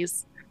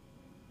celebrities,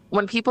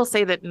 when people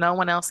say that no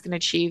one else can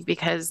achieve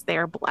because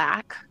they're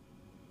Black,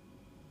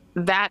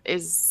 that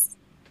is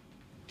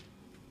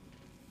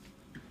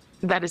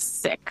that is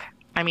sick.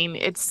 I mean,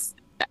 it's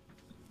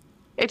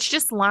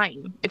just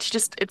lying.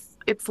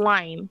 It's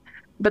lying.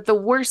 But the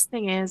worst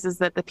thing is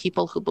that the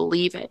people who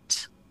believe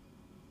it.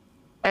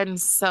 And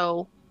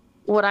so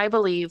what I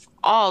believe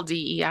all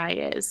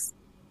DEI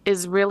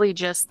is really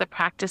just the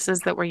practices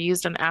that were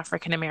used on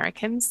African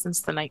Americans since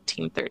the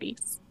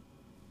 1930s.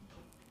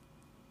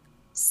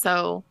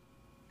 So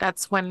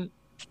that's when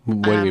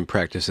What do you um mean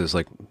practices?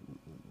 Like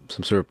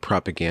some sort of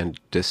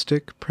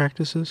propagandistic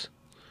practices?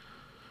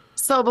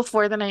 so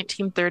before the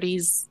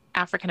 1930s,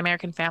 African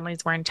American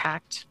families were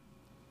intact.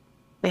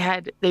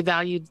 They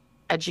valued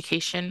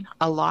education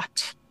a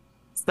lot.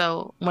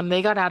 So when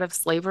they got out of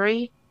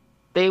slavery,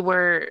 they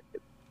were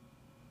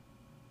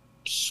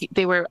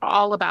they were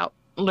all about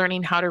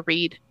learning how to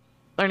read,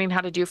 learning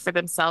how to do for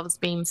themselves,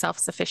 being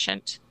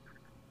self-sufficient.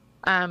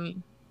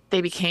 Um,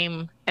 they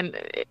became, and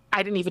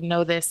I didn't even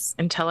know this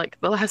until like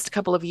the last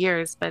couple of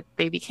years, but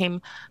they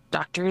became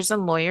doctors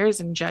and lawyers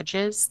and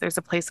judges. There's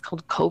a place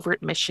called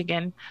Covert,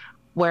 Michigan,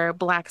 where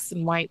Blacks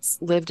and whites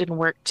lived and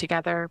worked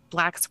together.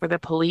 Blacks were the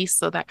police,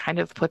 so that kind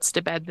of puts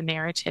to bed the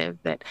narrative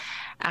that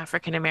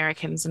African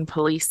Americans and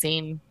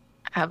policing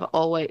have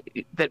always,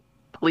 that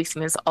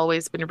policing has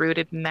always been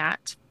rooted in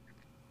that.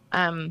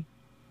 Um,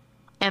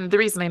 and the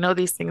reason I know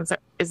these things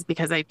is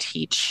because I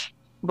teach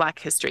Black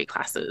history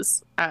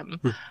classes Hmm.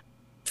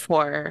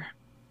 for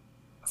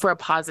a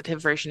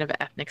positive version of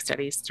ethnic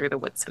studies through the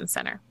Woodson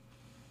Center.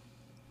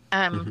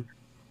 Um, Hmm.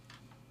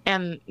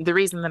 and the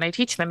reason that I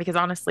teach them, because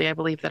honestly, I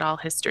believe that all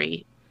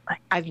history,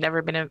 like, I've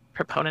never been a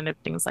proponent of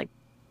things like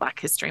Black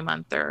History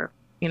Month or,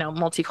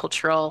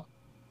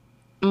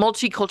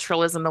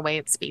 multiculturalism the way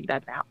it's being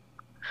done now.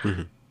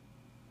 Hmm.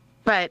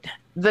 But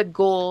the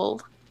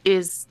goal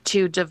is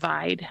to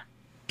divide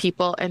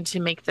people and to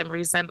make them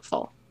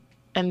resentful.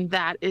 And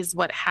that is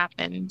what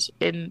happened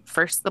in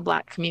first the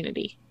Black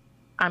community.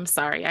 I'm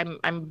sorry,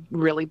 I'm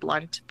really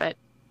blunt, but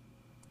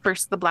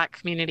first the Black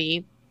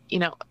community, you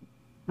know,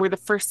 were the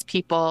first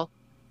people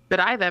that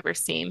I've ever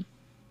seen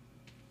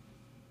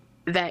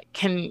that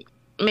can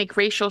make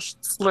racial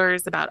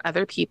slurs about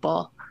other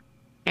people,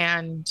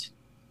 and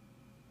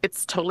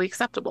it's totally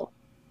acceptable.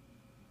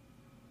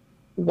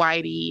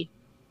 Whitey,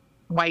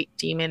 white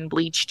demon,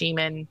 bleach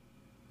demon,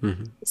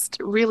 Hmm. it's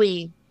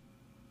really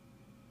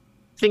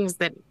things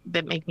that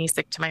make me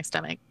sick to my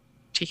stomach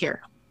to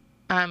hear.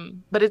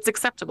 But it's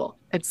acceptable.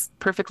 It's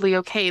perfectly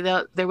okay.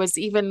 There was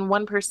even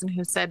one person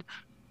who said,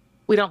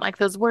 we don't like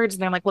those words.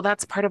 And they're like, well,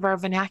 that's part of our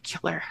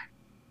vernacular.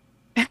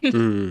 And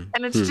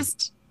it's Hmm.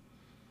 just,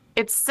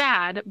 it's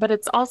sad, but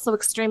it's also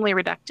extremely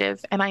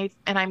reductive. And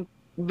I'm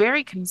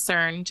very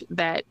concerned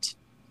that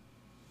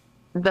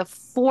the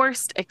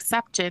forced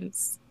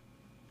acceptance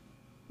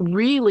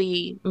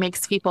really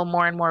makes people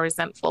more and more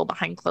resentful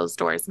behind closed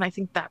doors. And I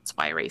think that's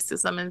why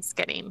racism is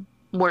getting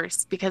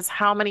worse, because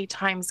how many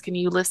times can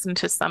you listen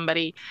to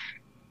somebody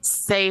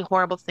say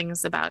horrible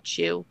things about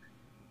you,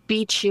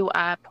 beat you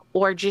up,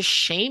 or just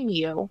shame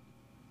you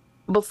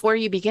before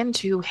you begin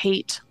to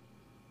hate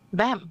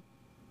them?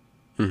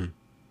 Hmm.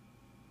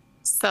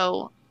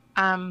 So,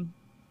 um,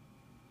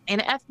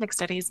 in ethnic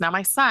studies, now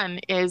my son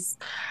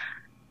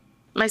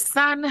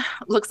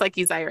looks like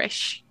he's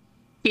Irish.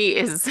 He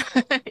is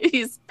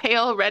he's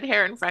pale, red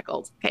hair and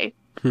freckles. Okay.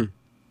 Hmm.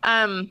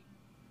 Um,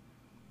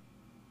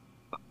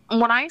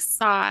 when I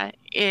saw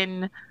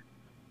in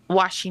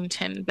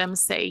Washington them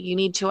say you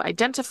need to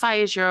identify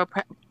as your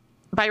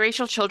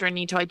biracial children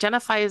need to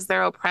identify as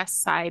their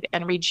oppressed side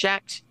and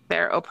reject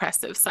their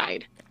oppressive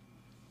side.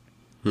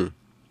 Hmm.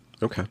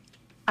 Okay.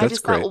 I That's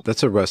just great. thought,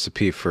 That's a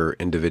recipe for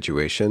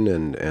individuation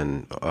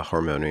and a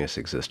harmonious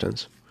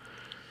existence,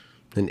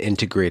 an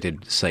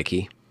integrated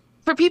psyche.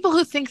 for people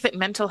who think that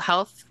mental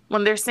health,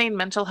 when they're saying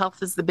mental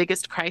health is the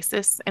biggest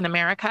crisis in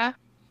America,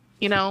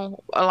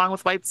 along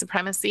with white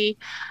supremacy,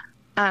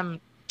 um,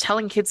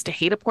 telling kids to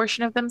hate a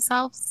portion of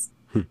themselves.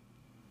 Hmm.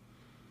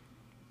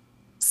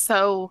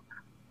 So,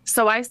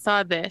 so I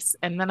saw this,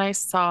 and then I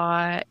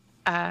saw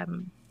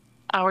um,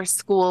 our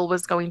school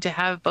was going to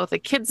have both a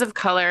kids of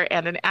color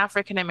and an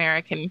African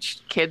American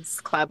kids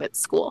club at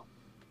school,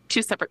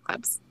 two separate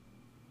clubs.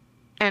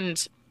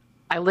 And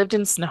I lived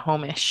in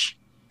Snohomish.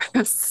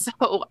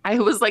 So I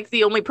was like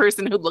the only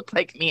person who looked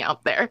like me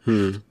out there.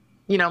 Hmm.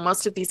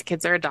 Most of these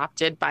kids are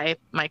adopted by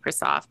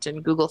Microsoft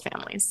and Google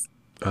families.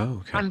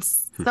 Oh, okay. And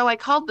Hmm. so I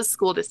called the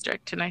school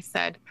district and I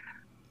said,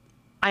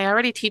 I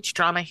already teach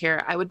drama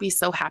here. I would be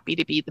so happy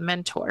to be the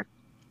mentor.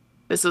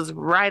 This was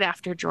right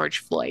after George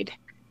Floyd.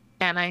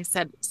 And I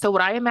said, so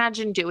what I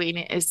imagine doing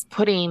is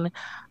putting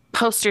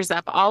posters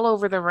up all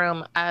over the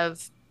room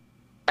of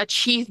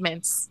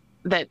achievements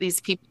that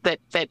these people that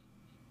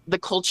the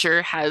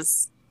culture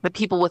has the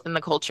people within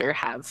the culture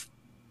have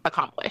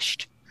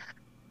accomplished.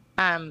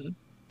 Um,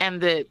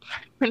 and the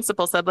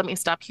principal said, let me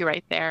stop you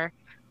right there.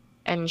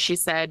 And she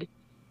said,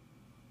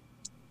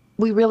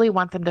 we really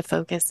want them to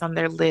focus on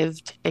their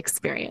lived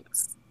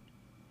experience.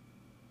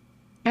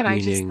 And I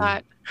just Meaning,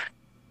 thought,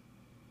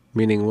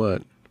 meaning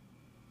what?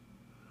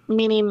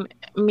 meaning,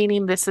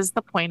 meaning this is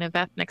the point of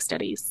ethnic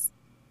studies.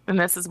 And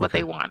this is what Okay.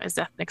 they want is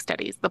ethnic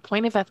studies. The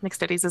point of ethnic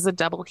studies is a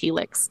double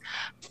helix.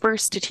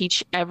 First, to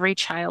teach every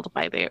child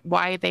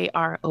why they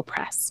are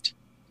oppressed.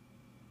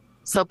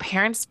 So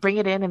parents bring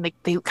it in and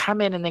they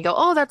come in and they go,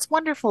 oh, that's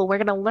wonderful. We're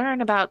going to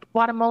learn about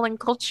Guatemalan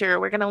culture.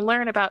 We're going to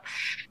learn about,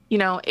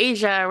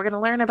 Asia. We're going to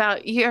learn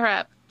about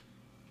Europe.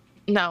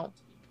 No,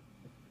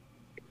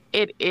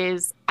 it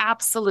is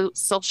absolute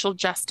social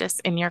justice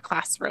in your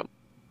classroom.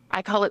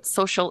 I call it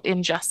social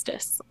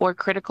injustice or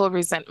critical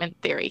resentment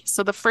theory.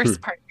 So the Hmm.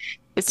 first part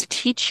is to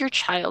teach your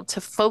child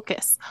to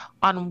focus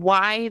on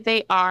why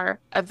they are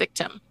a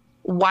victim,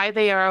 why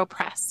they are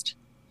oppressed.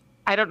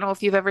 I don't know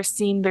if you've ever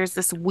seen, there's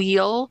this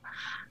wheel.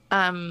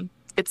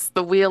 It's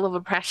the wheel of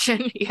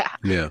oppression. Yeah.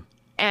 Yeah.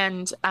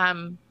 And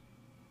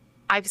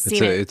I've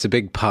seen it. It's a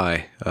big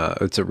pie.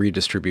 It's a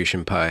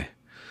redistribution pie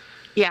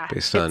Yeah.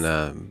 based on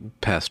It's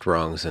past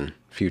wrongs and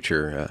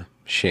future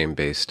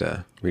shame-based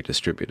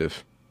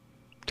redistributive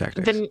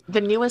tactics.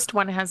 the newest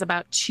one has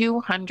about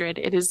 200.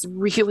 It is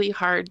really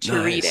hard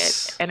to read it.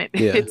 Nice. And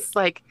Yeah. it's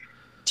like,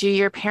 do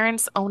your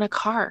parents own a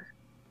car?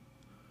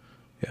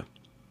 Yeah.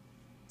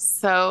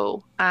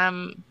 So,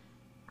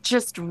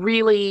 just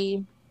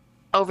really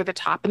over the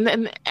top.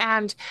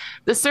 And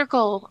the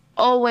circle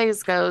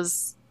always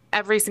goes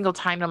every single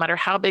time, no matter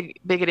how big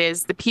it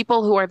is. The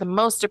people who are the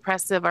most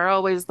oppressive are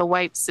always the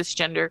white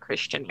cisgender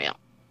Christian male.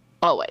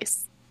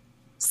 Always.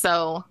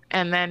 So,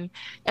 and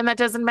that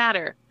doesn't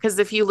matter because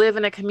if you live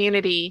in a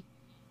community,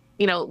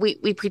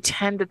 we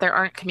pretend that there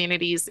aren't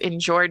communities in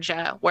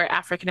Georgia where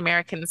African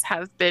Americans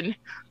have been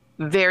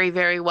very,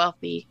 very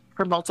wealthy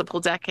for multiple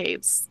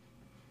decades.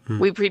 Hmm.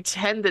 We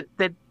pretend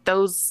that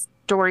those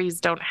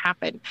stories don't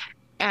happen.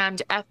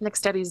 And ethnic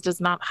studies does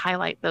not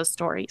highlight those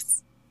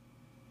stories.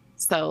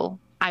 So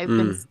I've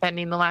been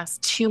spending the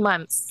last 2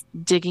 months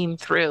digging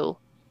through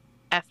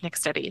ethnic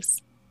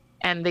studies,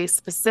 and they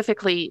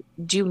specifically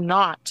do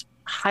not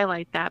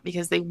highlight that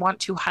because they want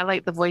to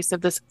highlight the voice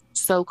of this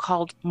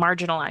so-called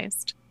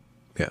marginalized.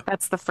 Yeah.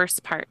 That's the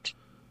first part.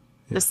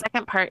 Yeah. The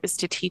second part is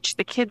to teach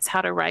the kids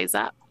how to rise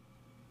up.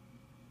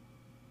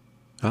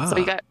 So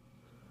you Ah, got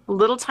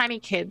little tiny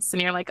kids,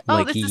 and you're like, oh,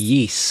 like this is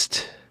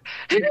yeast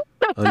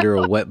under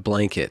a wet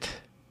blanket.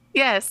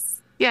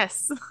 yes,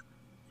 yes.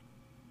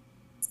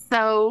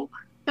 So,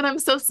 and I'm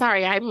so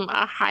sorry. I'm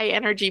a high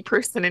energy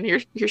person, and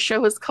your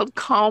show is called No,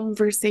 you're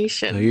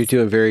Conversations.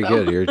 doing very So,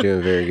 good. You're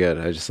doing very good.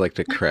 I just like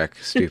to crack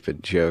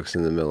stupid jokes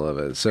in the middle of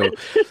it. So,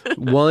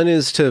 one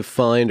is to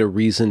find a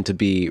reason to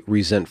be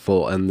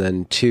resentful, and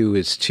then two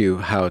is to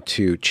how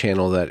to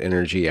channel that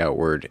energy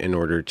outward in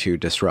order to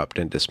disrupt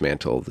and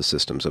dismantle the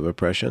systems of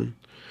oppression.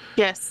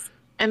 yes.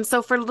 And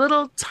so for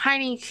little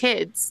tiny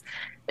kids,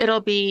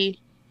 it'll be,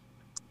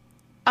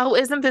 oh,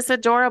 isn't this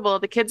adorable?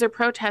 The kids are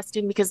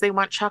protesting because they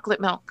want chocolate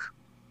milk.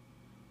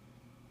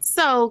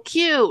 So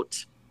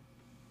cute.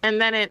 And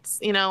then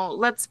it's,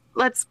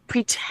 let's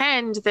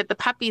pretend that the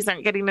puppies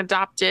aren't getting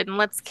adopted and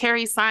let's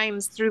carry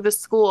signs through the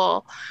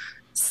school.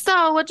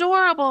 So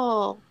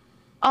adorable.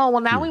 Oh, well,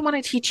 now Hmm. we want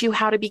to teach you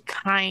how to be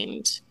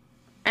kind.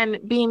 And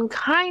being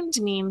kind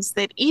means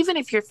that even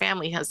if your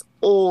family has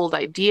old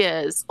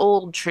ideas,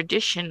 old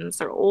traditions,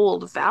 or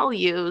old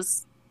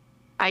values,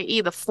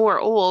 i.e., the four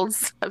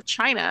olds of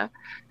China,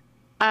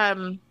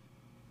 um,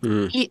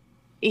 Hmm.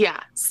 yeah.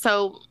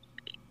 So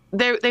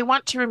they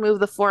want to remove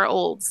the four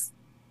olds.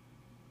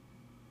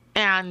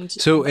 And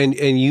So, and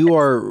you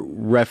are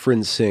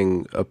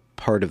referencing a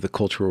part of the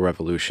Cultural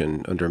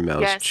Revolution under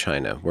Mao's yes,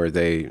 China, where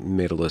they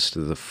made a list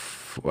of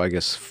the, I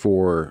guess,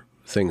 4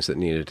 things that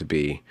needed to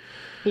be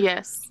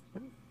yes.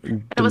 It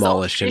was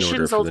old demolished in order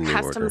traditions, for the old new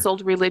customs, order.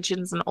 old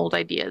religions, and old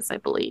ideas, I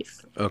believe.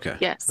 Okay.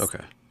 Yes.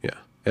 Okay. Yeah.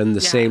 And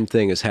the Yeah. same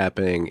thing is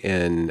happening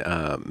in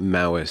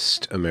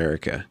Maoist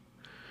America.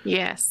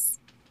 Yes.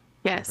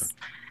 Okay. Yes.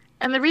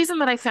 And the reason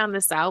that I found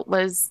this out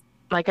was,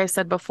 like I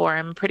said before,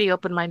 I'm a pretty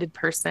open-minded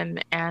person.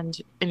 And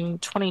in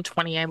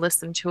 2020, I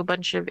listened to a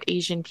bunch of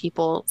Asian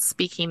people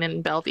speaking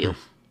in Bellevue.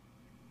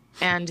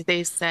 And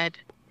they said,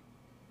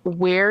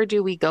 where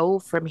do we go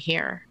from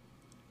here?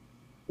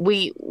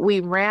 We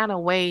ran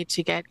away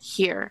to get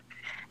here.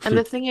 And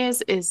the thing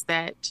is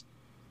that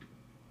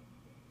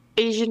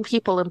Asian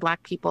people and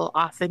Black people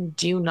often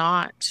do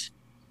not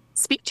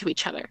speak to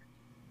each other.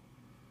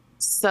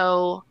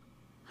 So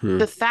Hmm.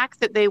 the fact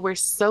that they were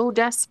so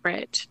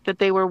desperate that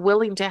they were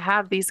willing to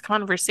have these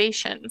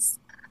conversations,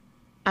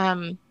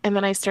 and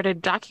then I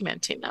started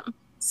documenting them.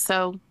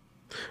 So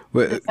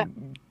the Wh- fa-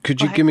 Could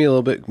go you ahead. give me a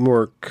little bit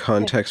more Yeah.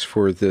 context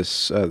for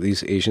this?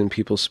 These Asian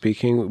people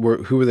speaking.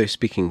 Who were they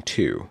speaking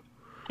to?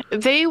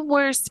 They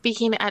were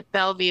speaking at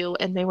Bellevue,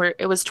 and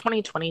it was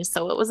 2020,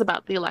 so it was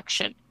about the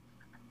election.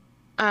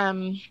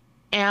 Um,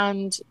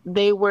 and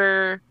they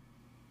were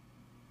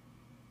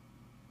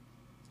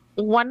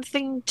one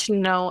thing to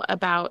know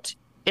about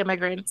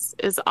immigrants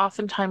is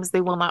oftentimes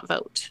they will not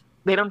vote.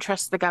 They don't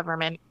trust the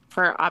government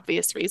for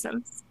obvious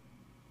reasons,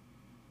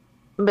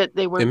 but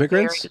they were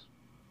Immigrants? very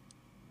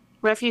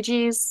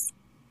refugees.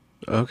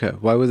 Okay.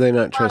 Why would they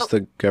not trust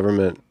Well, the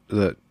government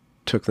that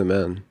took them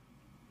in?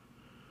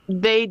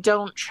 they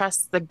don't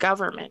trust the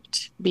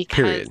government because,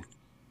 Period.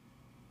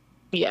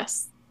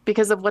 yes,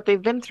 because of what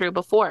they've been through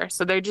before.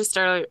 So they just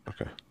are,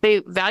 Okay. they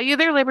value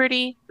their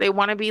liberty. They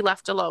want to be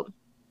left alone.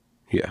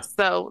 Yeah.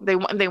 So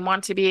they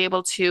want to be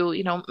able to,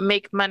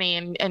 make money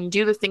and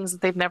do the things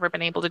that they've never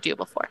been able to do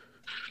before.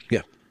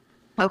 Yeah.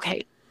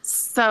 Okay.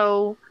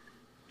 So,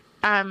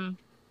 um,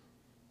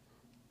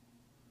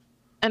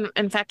 and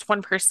in fact,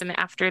 one person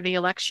after the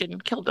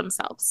election killed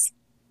themselves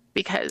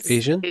because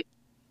Asian?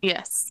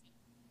 yes,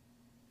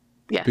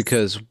 yes,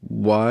 Because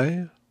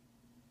why?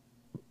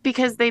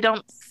 because they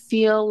don't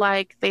feel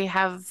like they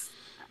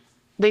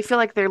feel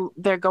like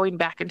they're going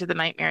back into the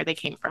nightmare they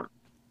came from.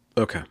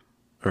 Okay.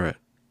 All right.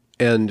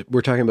 And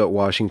we're talking about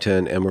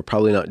Washington, and we're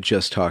probably not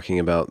just talking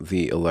about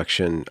the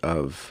election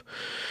of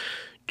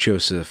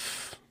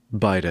Joseph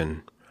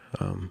Biden,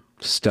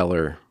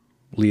 stellar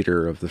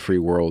leader of the free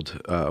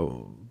world.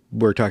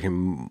 We're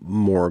talking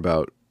more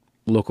about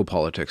local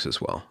politics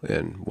as well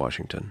in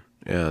Washington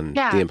and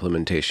the Yeah.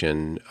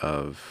 implementation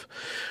of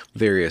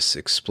various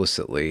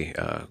explicitly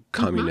Hmm.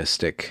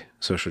 communistic,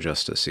 social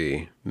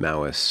justice-y,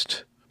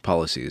 Maoist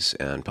policies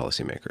and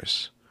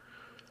policymakers.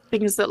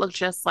 Things that look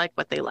just like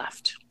what they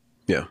left.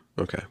 Yeah.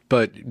 Okay.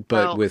 But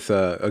So, with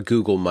a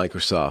Google,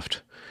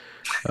 Microsoft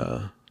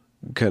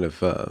kind of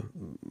yes,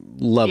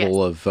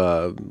 level of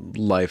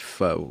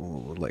life,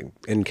 like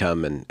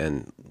income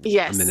and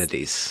yes,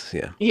 amenities.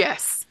 Yeah.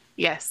 yes,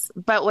 yes.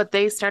 But what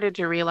they started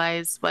to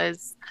realize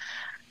was,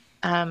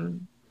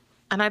 um,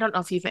 and I don't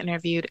know if you've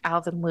interviewed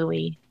Alvin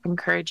Louie from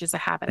Courage is a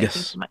Habit. I think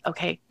Yes. you might.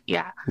 Okay,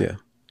 yeah. Yeah.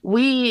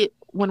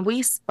 When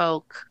we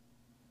spoke,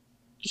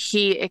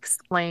 he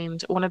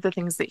explained one of the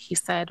things that he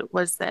said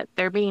was that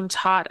they're being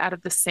taught out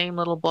of the same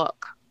little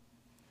book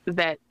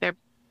that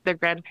their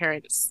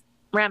grandparents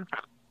ran from.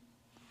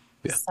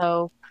 Yeah.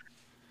 So,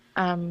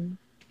 um,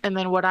 and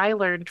then what I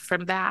learned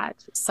from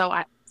that, so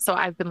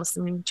I've been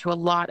listening to a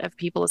lot of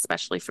people,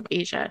 especially from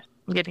Asia,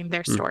 getting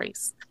their Mm.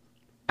 stories.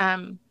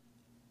 Um,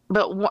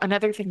 but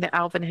another thing that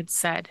Alvin had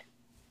said,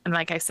 and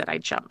like I said, I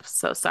jumped,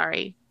 so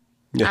sorry.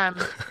 Yeah. Um,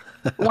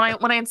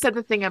 when I had said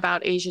the thing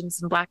about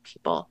Asians and Black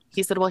people,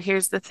 he said, "Well,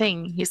 here's the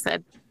thing." He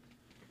said,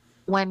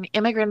 "When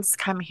immigrants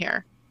come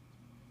here,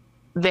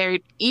 they're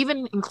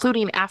even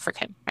including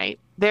African, right?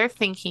 They're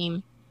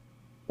thinking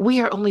we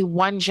are only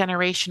one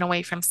generation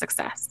away from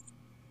success.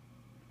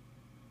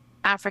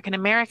 African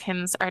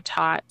Americans are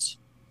taught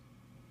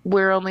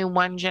we're only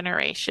one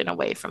generation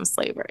away from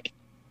slavery,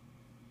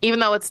 even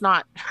though it's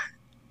not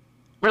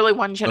really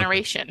one Okay.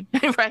 generation,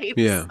 right?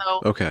 Yeah.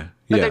 So, Okay.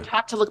 but they're Yeah.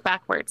 taught to look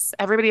backwards.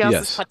 Everybody else is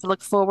Yes. taught to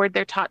look forward.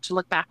 They're taught to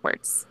look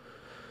backwards.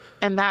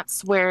 And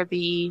that's where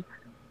I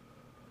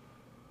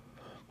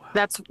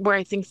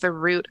think the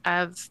root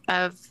of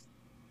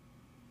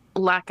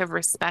lack of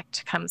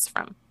respect comes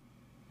from.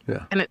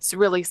 Yeah. And it's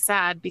really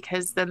sad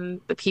because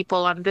then the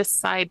people on this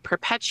side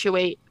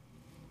perpetuate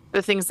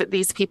the things that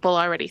these people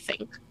already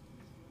think.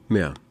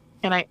 Yeah.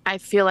 And I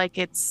feel like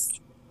it's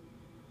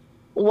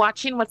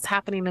watching what's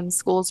happening in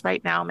schools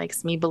right now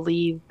makes me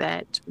believe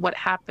that what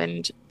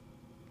happened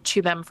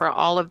to them for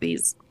all of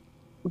these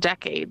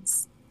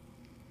decades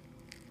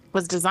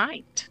was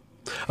designed.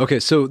 Okay.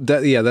 So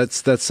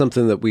that's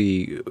something that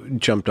we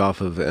jumped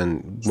off of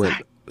and went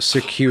Sorry.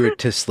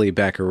 circuitously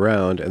back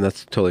around, and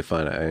that's totally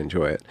fine. I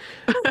enjoy it.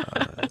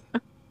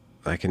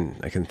 I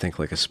can think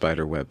like a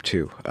spider web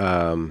too.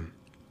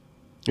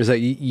 Is that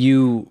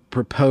you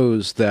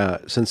propose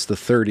that since the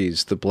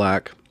 30s, the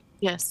black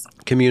Yes.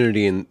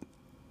 community in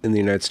the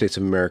United States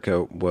of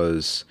America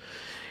was,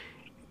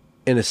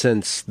 in a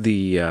sense,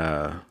 the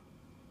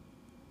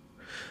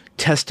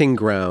testing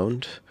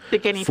ground The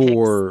guinea pigs.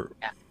 for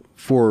Yeah.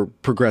 for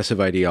progressive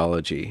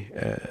ideology,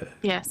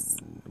 Yes.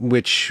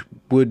 which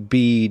would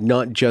be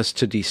not just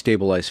to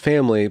destabilize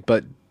family,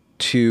 but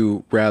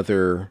to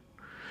rather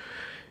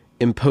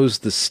impose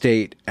the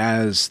state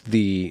as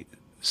the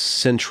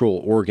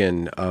central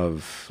organ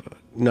of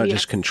not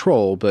just Yes.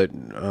 control, but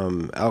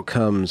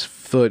outcomes.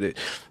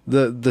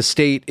 The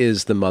state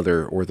is the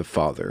mother or the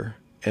father,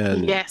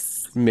 and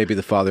Yes. maybe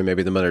the father,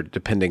 maybe the mother,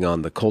 depending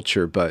on the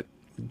culture. But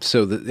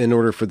so that in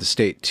order for the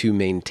state to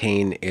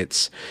maintain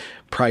its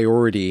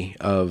priority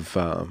of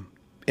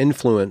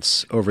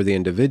influence over the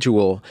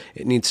individual,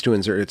 it needs to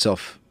insert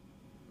itself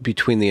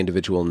between the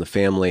individual and the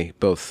family,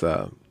 both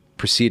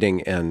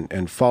preceding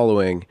and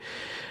following,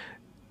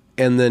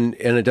 and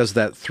it does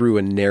that through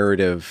a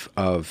narrative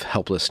of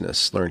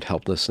helplessness, learned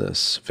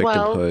helplessness,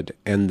 Well, victimhood,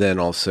 and then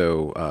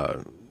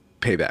also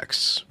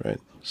paybacks, right?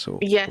 So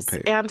yes.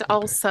 And we'll pay.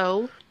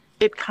 also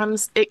it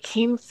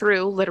came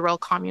through literal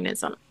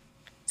communism.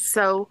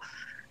 So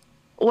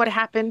what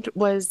happened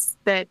was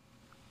that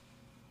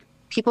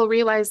people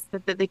realized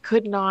that they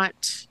could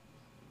not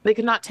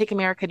take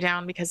America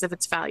down because of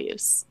its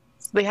values.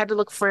 So they had to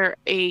look for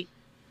a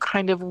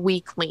kind of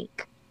weak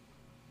link.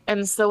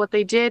 And so what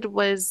they did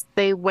was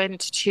they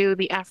went to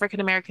the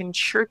African American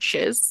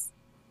churches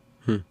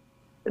Hmm.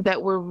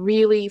 that were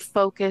really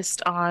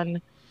focused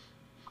on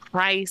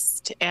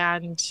Christ,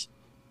 and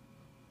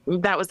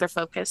that was their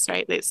focus,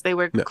 right? They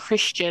were Yeah.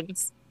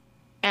 Christians,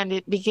 and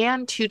it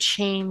began to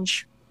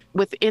change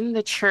within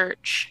the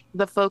church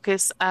the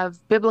focus of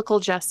biblical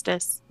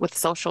justice with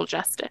social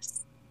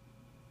justice.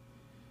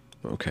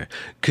 Okay.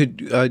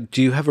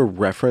 Do you have a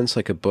reference,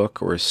 like a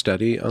book or a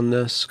study on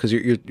this? Because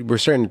we're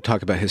starting to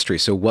talk about history.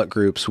 So what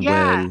groups, Yeah,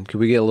 when?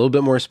 Could we get a little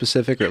bit more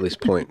specific, or at least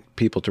point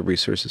people to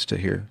resources to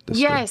hear this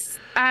story? yes.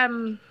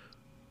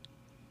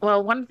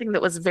 Well, one thing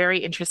that was very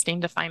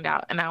interesting to find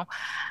out, and now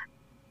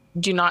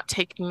do not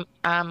take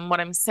what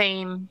I'm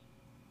saying.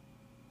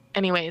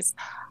 Anyways,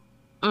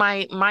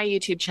 my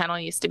YouTube channel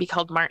used to be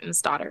called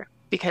Martin's Daughter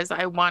because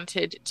I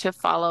wanted to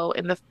follow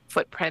in the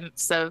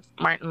footprints of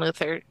Martin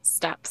Luther's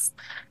steps.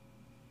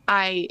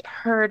 I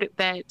heard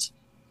that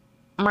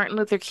Martin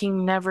Luther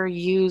King never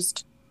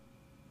used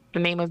the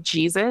name of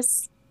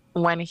Jesus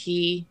when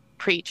he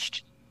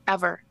preached,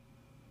 ever.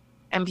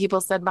 And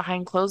people said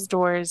behind closed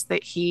doors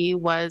that he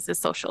was a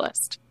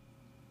socialist.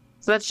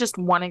 So that's just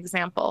one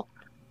example.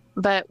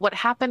 But what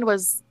happened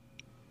was,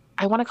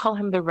 I want to call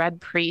him the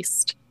Red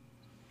Priest.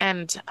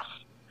 And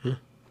Hmm.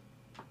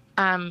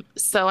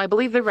 so I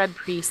believe the Red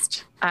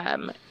Priest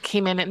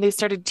came in and they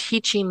started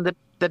teaching the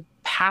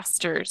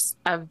pastors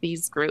of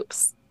these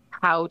groups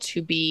how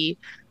to be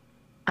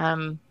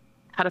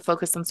how to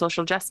focus on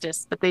social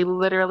justice. But they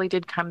literally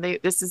did come.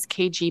 This is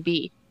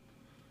KGB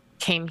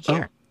came Oh.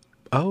 here.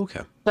 Oh,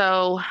 okay.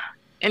 So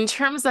in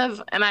terms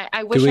of, and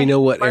I Do wish I we had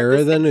know what more of era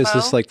this then? Is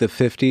this info. like the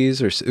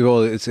 50s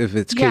well, if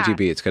it's Yeah.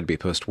 KGB, it's got to be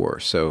post-war,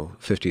 so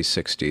 50s,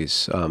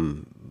 60s,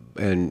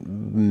 and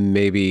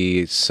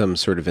maybe some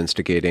sort of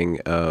instigating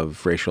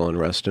of racial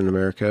unrest in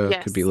America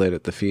could be Yes. laid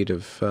at the feet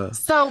of.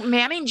 So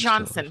Manning Stalin.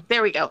 Johnson,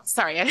 there we go.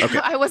 Sorry, Okay,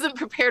 I wasn't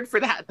prepared for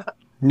that.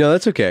 no,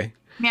 that's okay.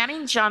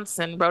 Manning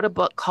Johnson wrote a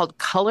book called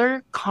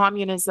Color,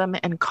 Communism,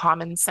 and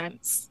Common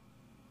Sense.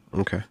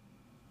 Okay,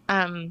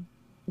 Um,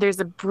 there's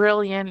a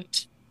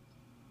brilliant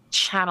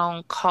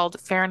channel called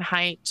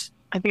Fahrenheit,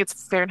 I think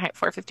it's Fahrenheit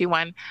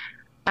 451,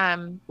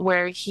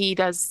 where he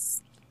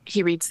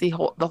reads the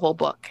whole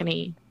book and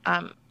he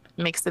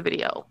makes the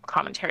video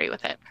commentary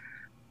with it.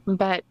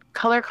 But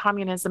Color,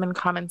 Communism, and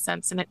Common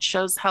Sense, and it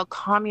shows how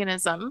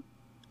communism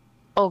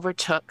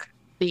overtook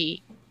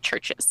the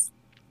churches.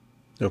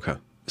 okay.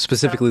 So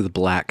Specifically, the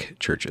black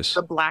churches.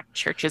 the black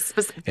churches,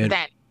 And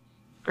then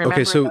okay,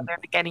 remember so they're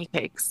the guinea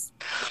pigs.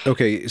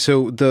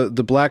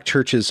 the black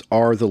churches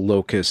are the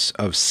locus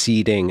of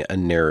seeding a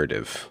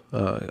narrative,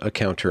 a Yes.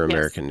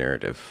 counter-American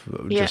narrative,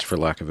 just Yes. for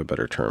lack of a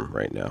better term,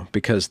 right now,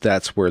 because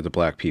that's where the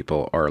black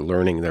people are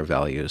learning their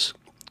values,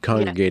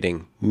 Yes.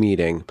 congregating,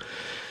 meeting.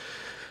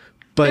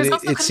 But There's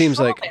also it seems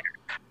control like there.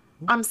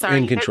 I'm in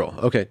sorry. control.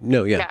 Okay,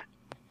 no, yeah, Yeah.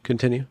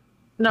 continue.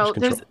 There's No,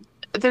 control.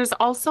 there's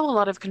also a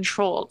lot of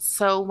control.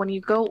 So when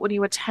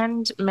you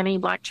attend many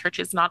black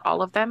churches, not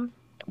all of them,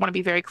 I want to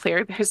be very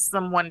clear, there's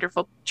some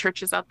wonderful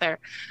churches out there.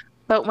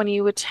 But when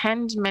you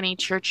attend many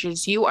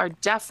churches, you are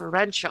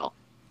deferential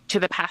to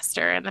the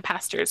pastor and the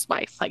pastor's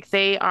wife. Like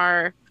they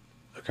are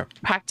Okay,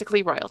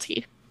 practically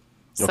royalty.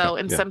 okay, So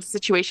in yeah, some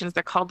situations,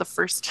 they're called the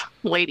first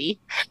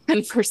lady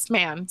and first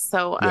man.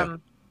 So yeah.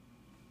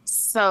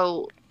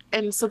 so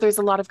and so there's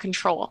a lot of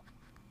control.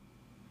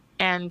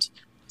 And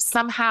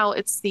somehow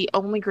it's the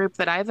only group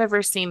that I've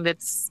ever seen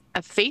that's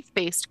a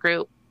faith-based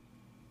group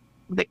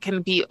that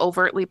can be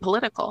overtly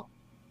political.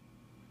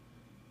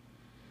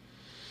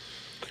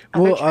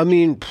 Other Well, I churches,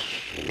 mean,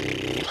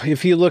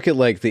 if you look at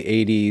like the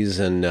 80s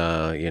and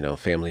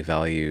family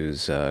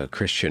values,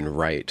 Christian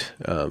right,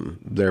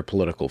 their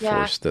political yeah,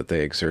 force that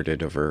they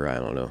exerted over, I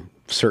don't know,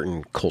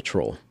 certain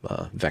cultural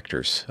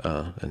vectors,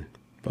 and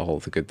all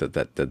the good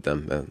that did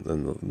them, and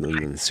in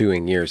the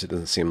ensuing years, it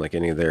doesn't seem like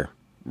any of their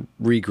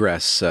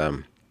regress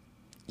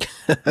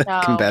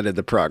no, combated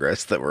the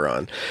progress that we're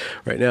on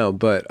right now.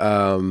 But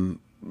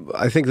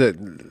I think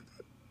that.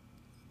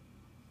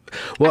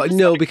 I'm Well, just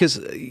no, wondering. because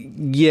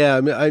yeah,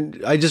 I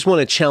mean, I just want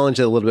to challenge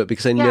it a little bit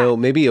because I Yeah, know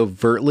maybe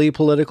overtly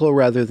political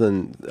rather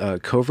than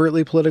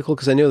covertly political,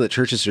 because I know that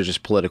churches are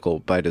just political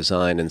by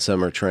design, and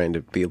some are trying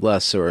to be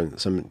less so, and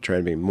some trying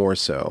to be more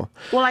so.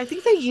 well, I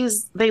think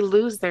they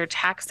lose their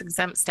tax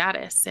exempt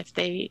status if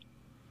they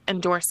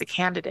endorse a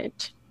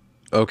candidate.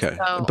 Okay,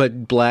 So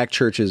but black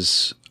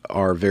churches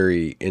are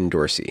very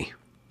indoorsy.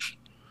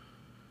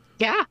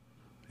 yeah,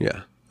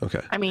 Yeah.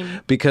 Okay. I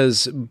mean,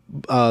 Because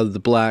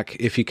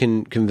if you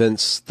can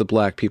convince the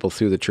black people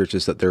through the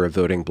churches that they're a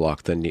voting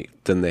bloc, then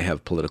they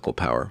have political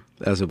power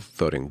as a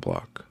voting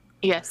bloc.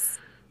 yes,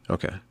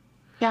 Okay.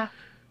 yeah,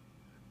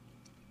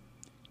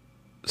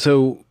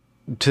 So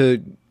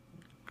to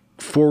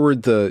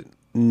forward the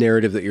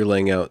narrative that you're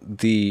laying out,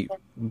 the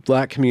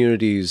black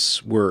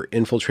communities were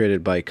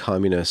infiltrated by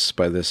communists,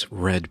 by this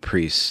red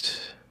priest.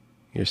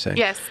 you're saying.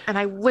 Yes, and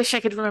I wish I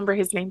could remember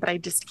his name, but I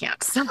just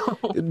can't. So,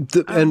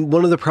 And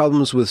one of the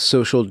problems with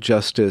social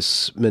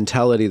justice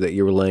mentality that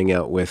you were laying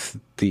out with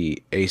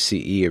the ACE,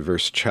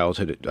 Adverse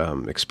Childhood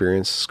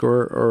Experience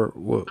Score, or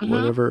mhm.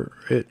 whatever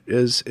it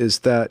is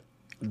that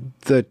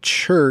the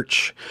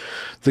church,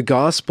 the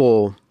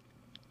gospel,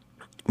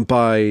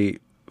 by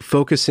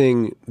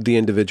focusing the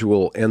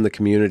individual and the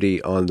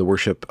community on the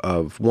worship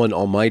of one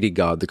almighty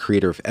God, the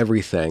creator of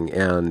everything,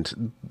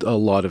 and a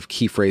lot of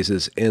key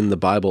phrases in the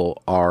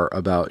Bible are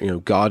about,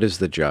 God is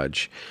the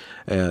judge,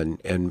 and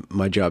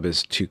my job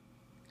is to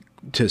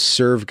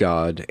serve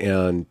God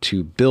and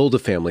to build a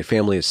family.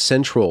 Family is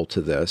central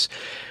to this.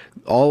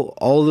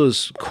 All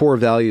those core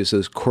values,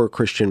 those core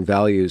Christian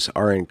values,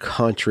 are in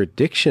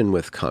contradiction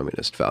with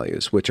communist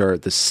values, which are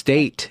the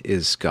state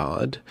is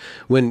God.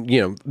 When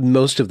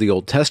most of the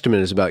Old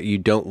Testament is about you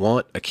don't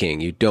want a king,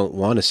 you don't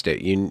want a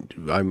state.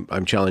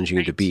 I'm challenging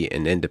you to Right. be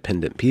an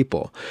independent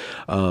people.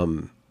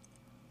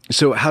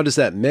 So how does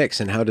that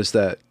mix and how does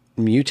that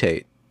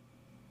mutate?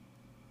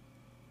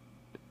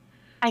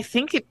 I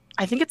think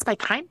it's by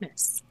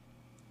kindness.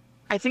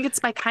 I think it's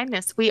by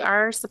kindness. We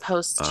are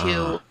supposed to,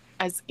 Ah,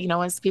 as you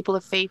know, as people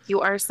of faith,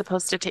 you are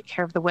supposed to take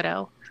care of the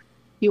widow.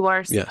 You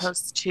are yes,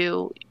 supposed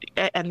to,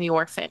 and the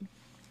orphan.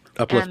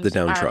 uplift And the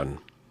downtrodden.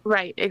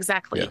 right, Yeah.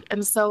 exactly.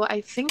 And so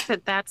I think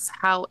that that's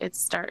how it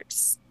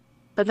starts.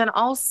 But then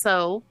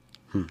also,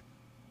 Hmm.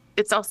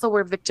 it's also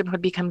where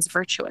victimhood becomes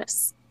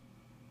virtuous.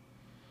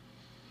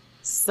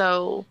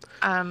 So,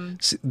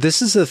 See,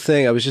 this is the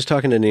thing. I was just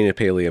talking to Nina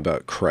Paley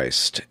about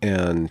Christ,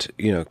 and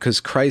because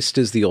Christ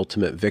is the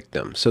ultimate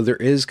victim, so there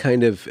is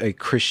kind of a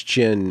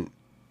Christian.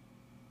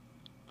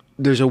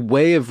 There's a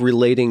way of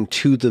relating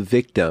to the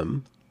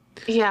victim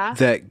yeah,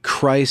 that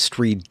Christ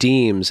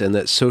redeems, and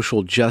that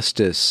social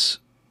justice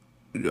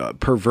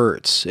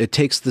perverts. It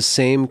takes the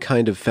same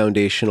kind of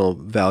foundational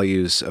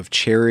values of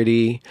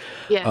charity,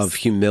 of yes.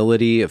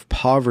 humility, of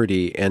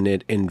poverty, and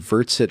it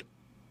inverts it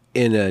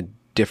in a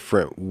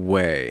different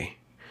way,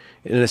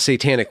 in a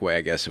satanic way,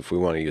 I guess, if we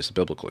want to use the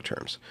biblical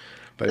terms,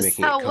 by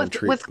making it So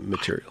concrete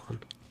material.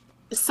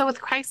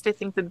 with Christ, I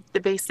think the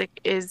basic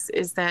is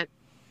that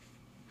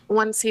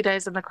once he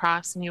dies on the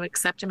cross and you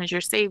accept him as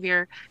your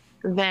savior,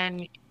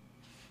 then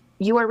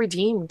you are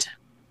redeemed.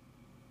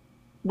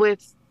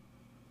 With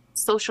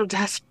social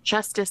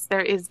justice,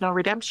 there is no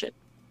redemption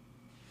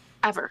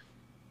ever.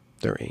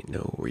 There ain't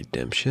no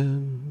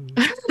redemption.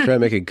 Try to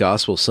make a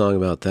gospel song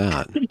about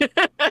that.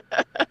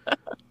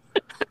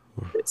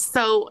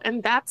 So,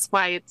 and that's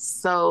why it's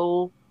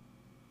so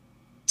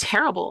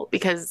terrible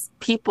because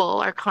people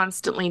are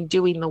constantly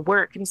doing the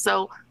work. And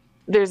so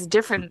there's a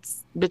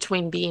difference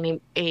between being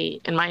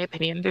in my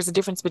opinion, there's a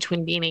difference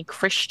between being a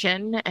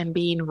Christian and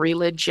being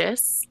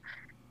religious.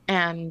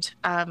 And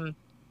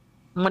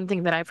one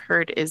thing that I've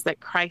heard is that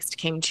Christ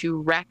came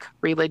to wreck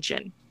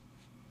religion.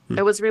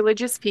 It was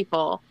religious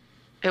people.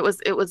 It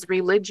was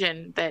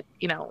religion that,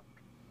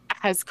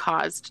 has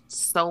caused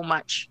so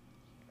much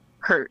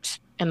hurt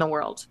in the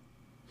world.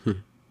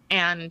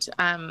 And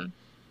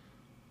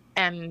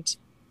and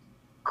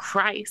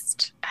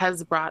Christ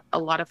has brought a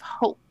lot of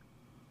hope.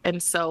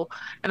 And so,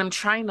 and I'm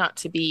trying not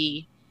to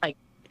be like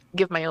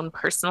give my own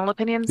personal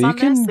opinions You on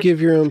this. can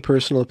give your own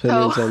personal So,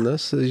 opinions on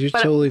this. You're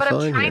but totally but I'm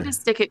fine trying to here.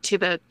 stick it to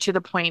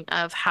the point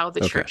of how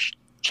the Okay. church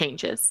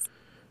changes.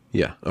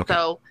 Yeah. Okay.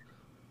 So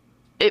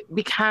it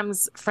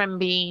becomes from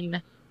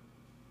being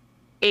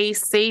a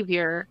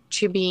savior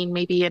to being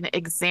maybe an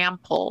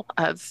example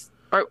of,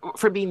 or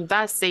for being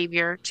the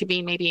savior to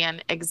being maybe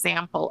an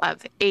example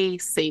of a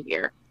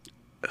savior.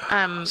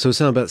 Um, So it's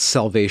not about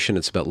salvation,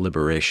 it's about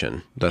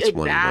liberation. That's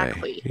one way.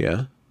 exactly.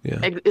 Yeah. Yeah.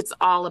 It's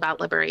all about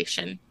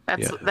liberation. Yeah.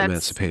 That's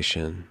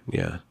Emancipation.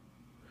 Yeah.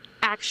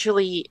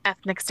 actually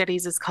ethnic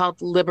studies is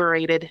called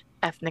liberated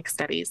ethnic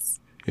studies.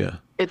 Yeah.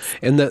 It's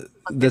And what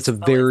that's a this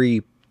spell is.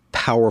 very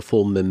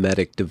powerful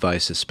mimetic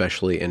device,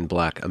 especially in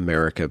Black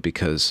America,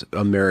 because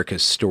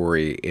America's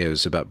story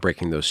is about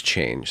breaking those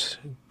chains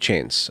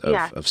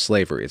Yeah, of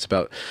slavery. It's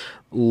about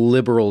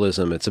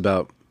liberalism. It's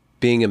about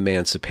being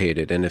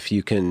emancipated. And if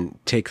you can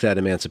take that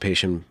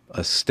emancipation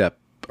a step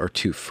or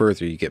two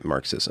further, you get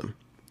Marxism.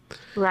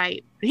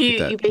 right. You get You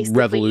that you basically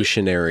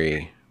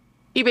revolutionary.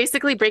 you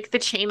basically break the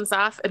chains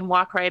off and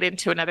walk right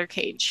into another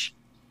cage.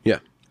 Yeah.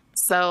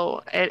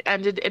 So and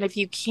if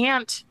you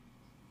can't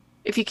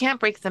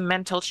break the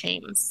mental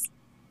chains,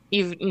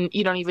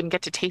 you don't even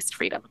get to taste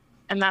freedom.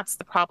 And that's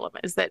the problem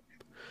is that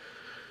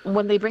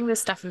when they bring this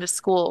stuff into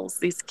schools,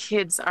 these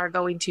kids are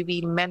going to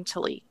be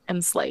mentally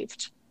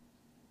enslaved.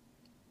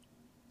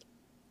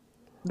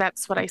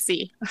 That's what I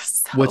see.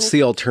 What's So,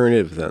 the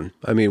alternative then?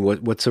 I mean,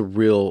 what's a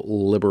real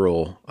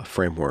liberal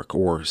framework,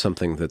 or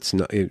something that's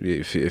not?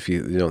 If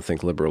you don't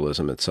think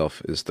liberalism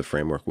itself is the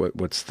framework,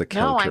 what's the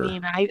no, I counter?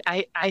 mean,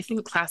 I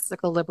think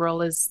classical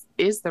liberal is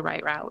the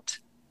right route.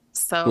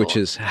 Which So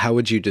is, how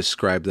would you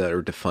describe that,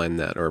 or define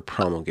that, or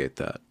promulgate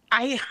that?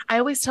 I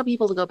always tell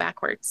people to go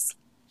backwards.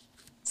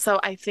 So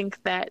I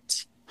think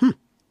that So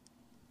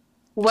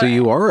what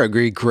you are a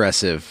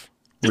regressive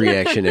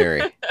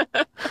reactionary.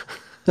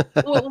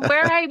 Well,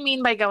 where I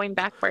mean by going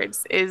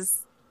backwards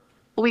is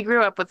we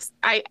grew up with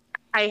I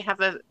have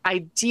an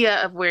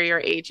idea of where your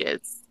age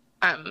is.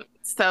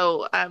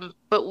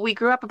 But we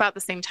grew up about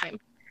the same time.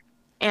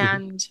 Mhm.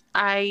 And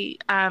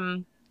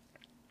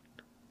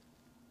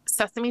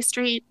Sesame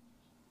Street,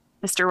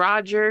 Mr.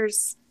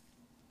 Rogers,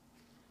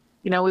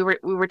 we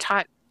were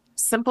taught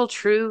simple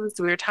truths.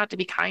 We were taught to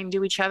be kind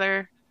to each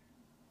other.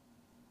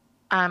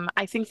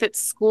 I think that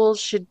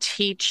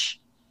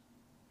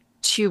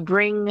to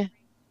bring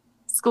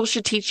schools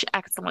should teach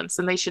excellence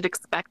and they should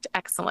expect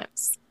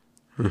excellence.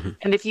 Mhm.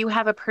 And if you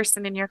have a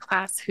person in your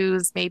class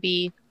who's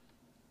maybe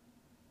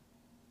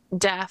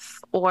deaf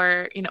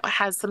or,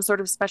 has some sort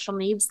of special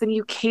needs, then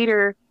you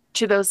cater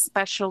to those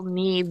special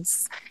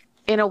needs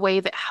in a way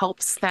um,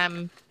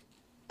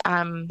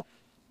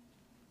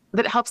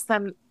 that helps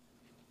them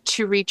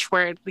to reach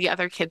where the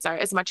other kids are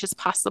as much as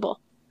possible.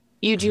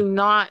 You Mhm. do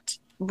not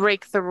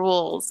break the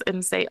rules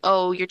and say,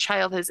 oh, your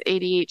child has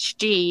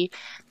ADHD,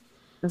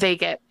 they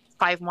get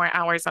 5 more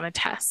hours on a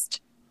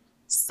test.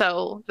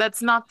 So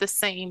that's not the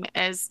same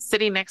as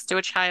sitting next to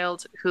a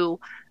child who,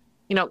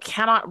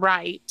 cannot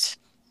write,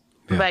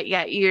 Yeah. but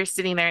yet you're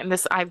sitting there,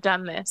 and I've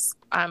done this,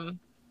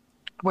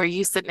 where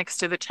you sit next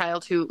to the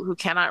child who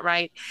cannot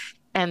write,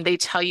 and they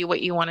tell you what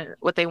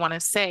they want to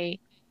say,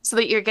 so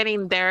that you're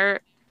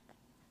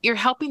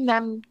helping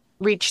them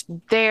reach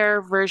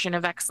their version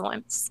of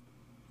excellence.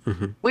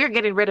 Mhm. We are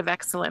getting rid of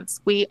excellence.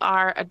 We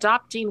are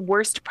adopting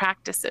worst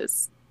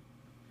practices.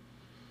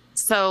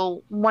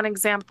 So one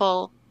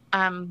example,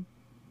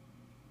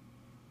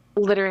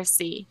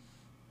 literacy.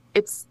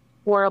 It's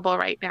horrible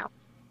right now.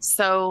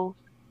 So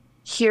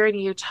here in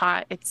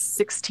Utah, it's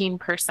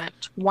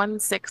 16%,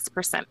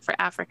 16% for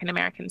African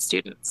American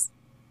students.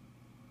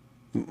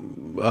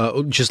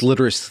 Just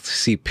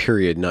literacy,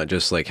 period, not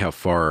just like how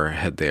far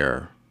ahead they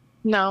are.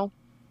 No,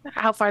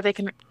 how far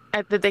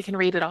that they can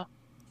read it all.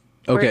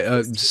 We're Okay,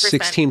 at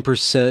 16%.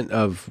 16%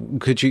 of,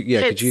 could you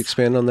Kids,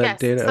 expand on that yes.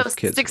 data So of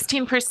kids?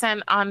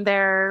 16% on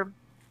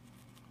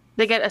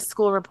they get a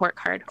school report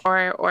card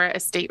or a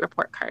state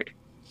report card.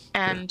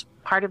 Yeah. And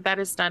part of that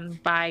is done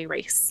by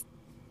race.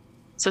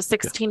 So Yeah.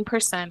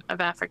 16%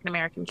 of African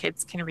American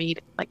kids can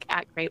read like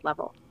at grade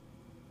level.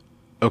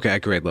 Okay,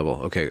 at grade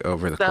level. Okay,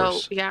 over the So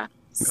course. yeah. Yeah.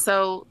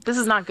 So this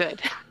is not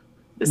good.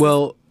 This is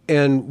Well,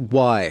 and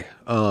why?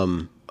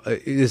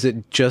 Is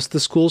it just the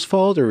school's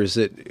fault, or is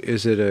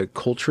it a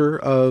culture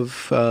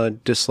of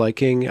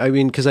disliking? I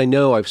mean, because I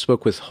know I've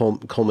spoke with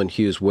Coleman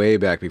Hughes way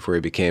back before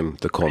he became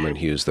the Coleman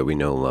Hughes that we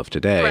know and love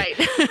today,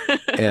 right.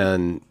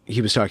 and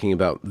he was talking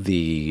about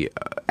the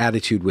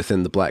attitude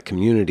within the black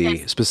community,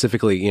 Yes.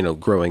 specifically,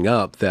 growing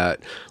up,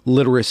 that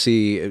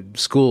literacy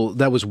school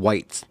that was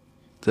white,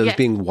 that was Yes.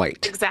 being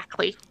white.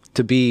 Exactly.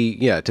 To be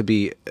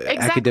Exactly.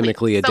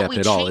 academically So adept we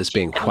at all is change it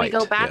being and we go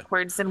white. Yeah.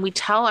 backwards and we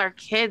tell our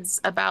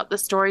kids about the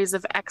stories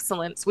of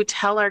excellence. We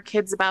tell our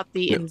kids about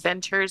the Yeah.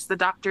 inventors, the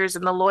doctors,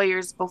 and the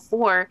lawyers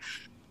before.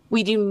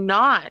 We do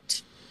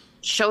not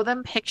show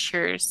them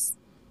pictures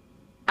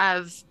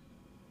of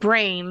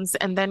brains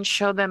and then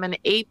show them an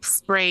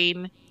ape's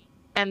brain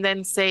and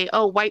then say,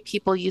 oh, white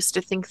people used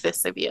to think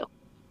this of you.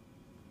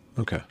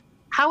 Okay.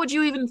 How would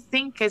you even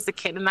think as a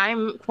kid? And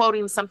I'm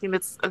quoting something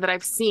that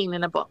I've seen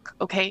in a book,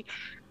 okay?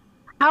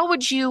 How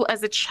would you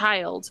as a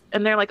child,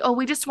 and they're like, oh,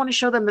 we just want to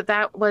show them that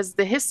that was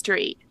the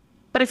history.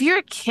 But if you're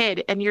a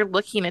kid and you're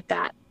looking at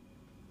that,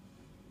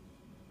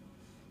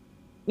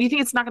 you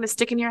think it's not going to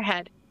stick in your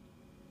head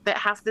that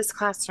half this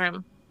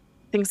classroom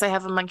thinks I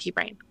have a monkey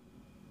brain.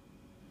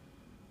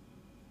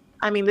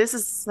 I mean, this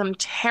is some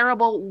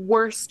terrible,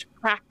 worst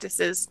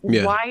practices.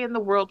 Yeah. Why in the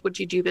world would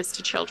you do this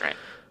to children?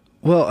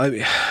 Well,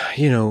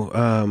 you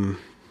know,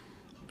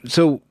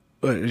 so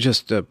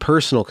just a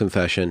personal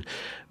confession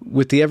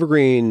with the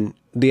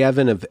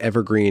advent of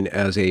Evergreen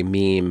as a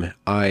meme,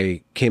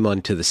 I came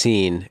onto the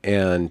scene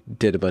and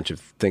did a bunch of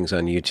things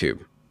on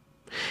YouTube.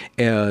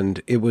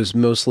 And it was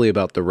mostly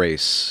about the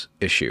race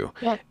issue.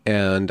 Yeah.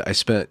 And I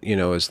spent,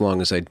 as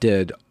long as I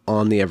did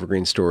on the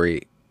Evergreen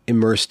story,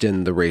 immersed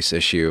in the race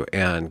issue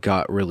and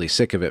got really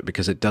sick of it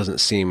because it doesn't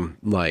seem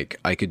like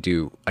I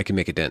can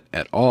make a dent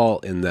at all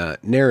in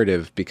that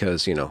narrative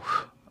because,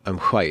 I'm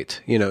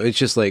white, it's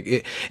just like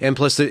it, and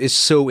plus it's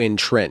so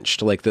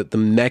entrenched, like the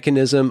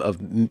mechanism of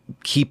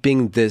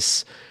keeping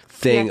this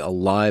thing Yes.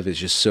 alive is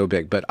just so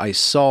big. But I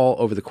saw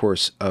over the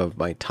course of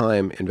my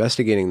time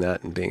investigating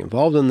that and being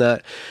involved in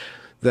that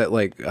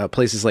like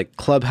places like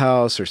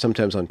Clubhouse or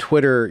sometimes on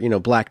Twitter,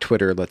 Black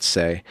Twitter, let's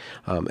say,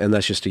 and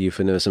that's just a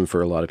euphemism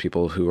for a lot of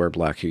people who are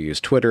Black who use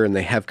Twitter, and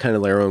they have kind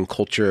of their own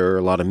culture,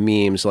 a lot of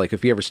memes. Like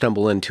if you ever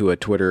stumble into a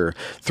Twitter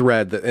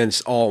thread and it's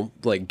all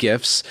like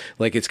GIFs,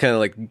 like it's kind of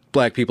like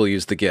Black people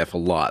use the GIF a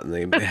lot, and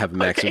they have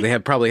maximum. Okay. They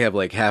probably have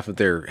like half of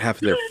their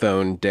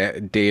phone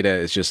data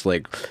is just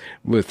like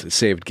with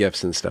saved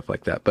GIFs and stuff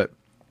like that, but.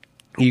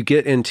 You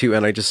get into,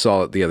 and I just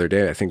saw it the other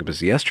day, I think it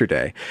was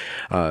yesterday,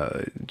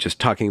 just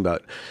talking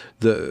about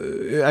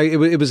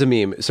it was a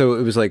meme. So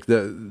it was like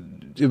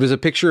it was a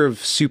picture of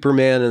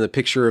Superman and the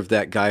picture of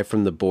that guy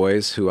from The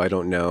Boys, who I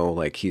don't know,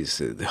 like he's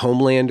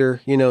Homelander,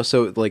 you know.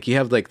 So like you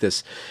have like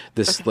this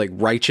like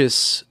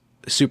righteous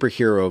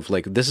superhero of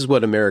like, this is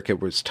what America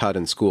was taught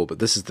in school, but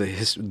this is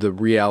the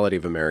reality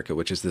of America,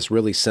 which is this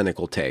really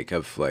cynical take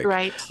of like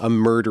Right. a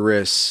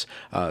murderous,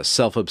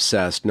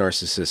 self-obsessed,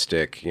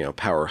 narcissistic, you know,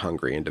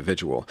 power-hungry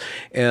individual,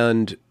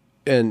 and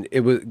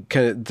it was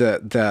kind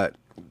of that.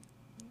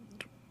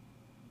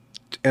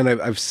 And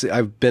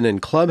I've been in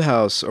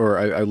Clubhouse, or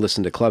I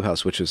listened to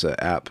Clubhouse, which is an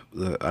app.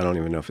 I don't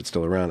even know if it's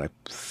still around. I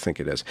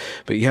think it is.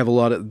 But you have a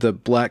lot of the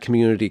Black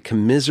community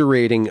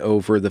commiserating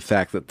over the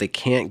fact that they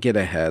can't get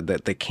ahead,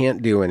 that they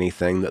can't do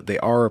anything, that they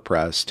are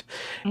oppressed,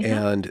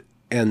 and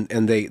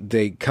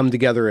they come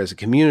together as a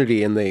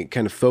community and they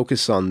kind of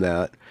focus on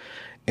that.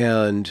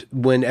 And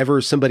whenever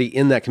somebody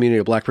in that community,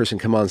 a Black person,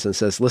 comes on and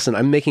says, listen,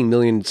 I'm making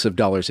millions of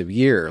dollars a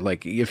year.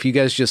 Like, if you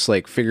guys just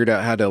like figured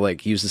out how to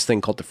like use this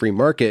thing called the free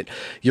market,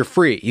 you're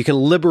free. You can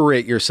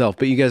liberate yourself,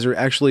 but you guys are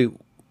actually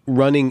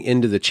running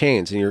into the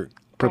chains and you're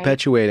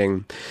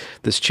perpetuating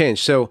this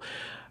change. So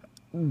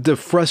the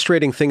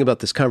frustrating thing about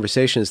this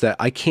conversation is that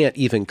I can't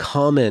even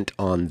comment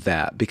on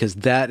that because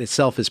that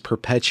itself is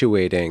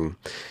perpetuating,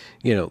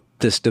 you know,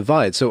 this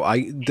divide. So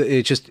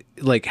it just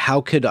like, how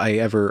could I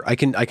ever, I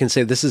can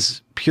say this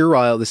is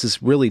puerile. This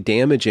is really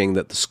damaging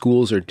that the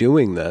schools are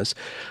doing this,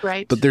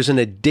 Right. but there's an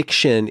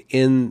addiction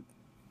in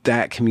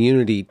that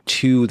community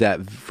to that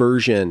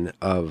version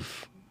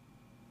of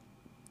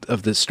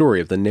the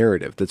story, of the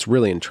narrative that's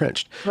really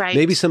entrenched. Right.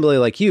 Maybe somebody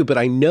like you, but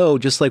I know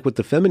just like with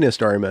the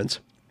feminist arguments,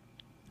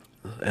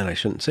 and I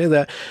shouldn't say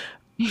that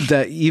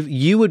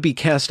you would be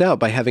cast out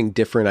by having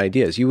different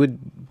ideas. You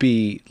would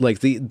be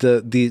like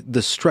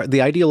the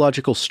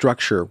ideological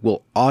structure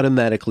will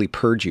automatically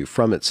purge you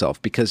from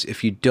itself, because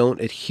if you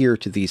don't adhere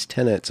to these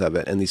tenets of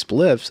it and these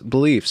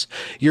beliefs,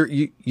 you're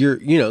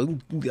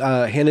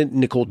Hannah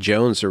Nicole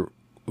Jones, or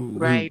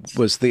who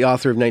was the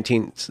author of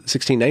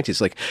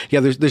 1690s. Like, yeah,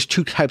 there's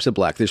two types of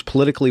Black. There's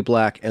politically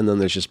Black, and then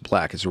there's just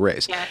Black as a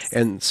race. Yes.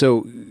 And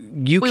so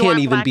we can't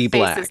even be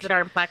Black. Faces that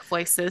aren't Black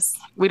voices.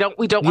 We don't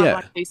want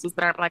Black faces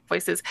that aren't Black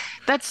voices.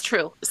 That's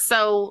true.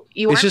 So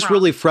it's just wrong.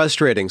 really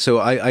frustrating. So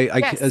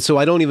so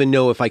I don't even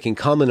know if I can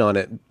comment on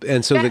it.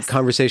 And so the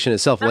conversation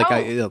itself, there's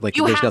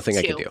nothing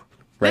I can do.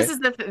 Right?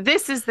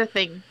 This is the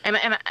thing, and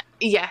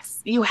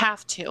yes, you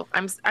have to.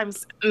 I'm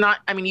not.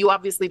 I mean, you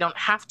obviously don't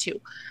have to,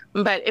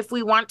 but if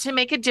we want to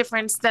make a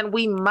difference, then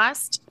we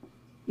must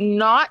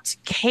not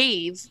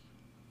cave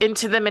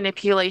into the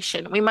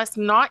manipulation. We must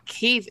not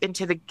cave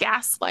into the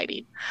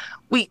gaslighting.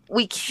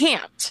 We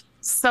can't.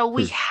 So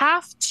we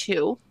have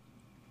to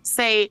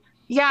say,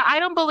 yeah, I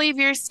don't believe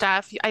your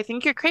stuff. I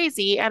think you're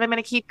crazy, and I'm going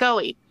to keep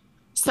going.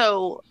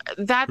 So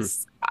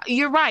that's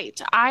you're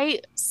right.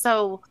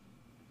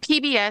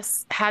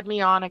 PBS had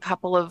me on a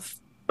couple of,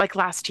 like,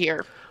 last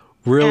year.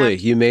 Really?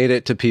 You made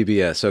it to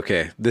PBS.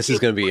 Okay. This is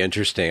going to be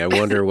interesting. I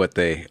wonder what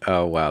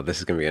oh, wow. This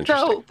is going to be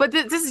interesting. So, but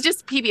this is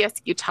just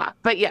PBS Utah.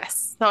 But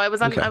yes. So I was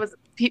on,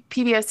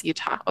 PBS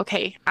Utah.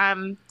 Okay.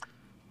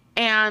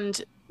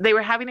 And they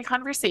were having a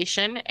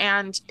conversation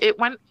and it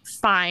went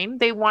fine.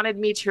 They wanted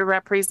me to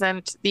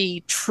represent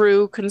the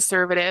true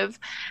conservative.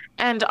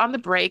 And on the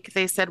break,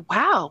 they said,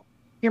 wow,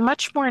 you're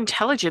much more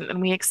intelligent than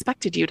we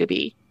expected you to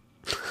be.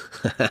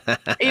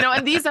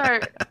 And these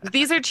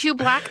are two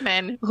Black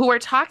men who are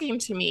talking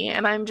to me,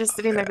 and I'm just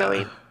sitting there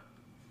going,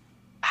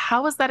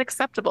 how is that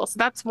acceptable? So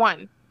that's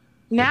one.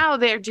 Now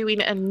they're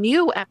doing a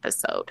new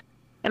episode,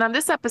 and on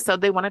this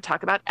episode they want to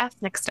talk about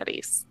ethnic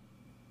studies.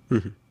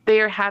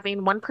 They are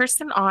having one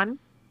person on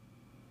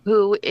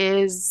who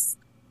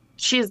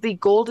she is the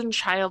golden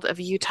child of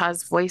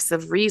Utah's voice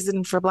of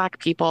reason for Black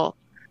people.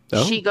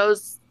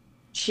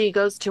 She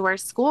goes to our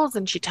schools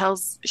and she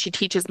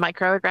teaches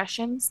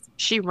microaggressions.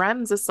 She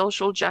runs a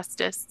social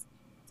justice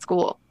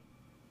school.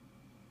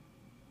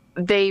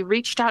 They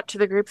reached out to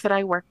the group that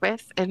I work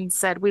with and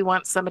said, we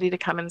want somebody to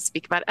come and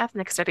speak about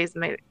ethnic studies.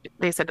 And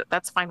they said,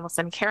 that's fine, we'll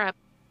send Carob.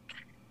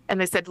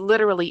 And they said,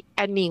 literally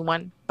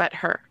anyone but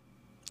her.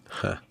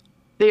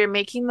 They are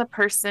making the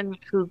person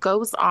who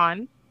goes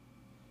on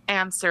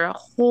answer a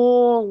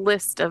whole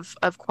list of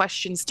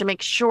questions to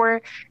make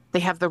sure they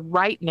have the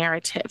right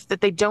narrative,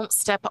 that they don't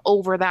step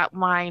over that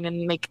line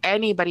and make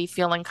anybody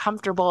feel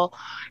uncomfortable,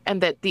 and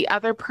that the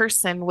other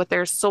person with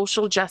their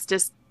social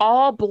justice,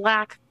 all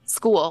Black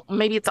school,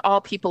 maybe it's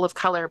all people of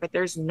color, but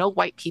there's no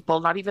white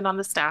people, not even on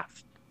the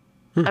staff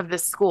of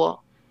this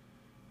school.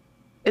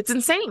 It's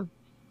insane.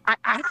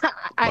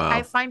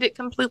 I find it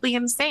completely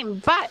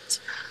insane,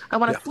 but I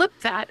want to flip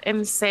that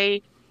and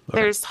say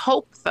there's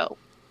hope, though,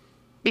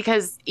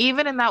 because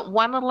even in that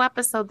one little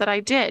episode that I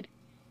did,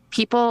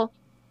 people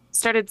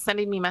started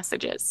sending me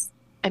messages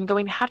and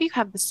going, how do you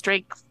have the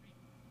strength?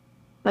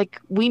 Like,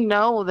 we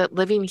know that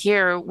living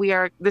here,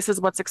 this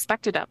is what's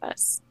expected of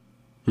us.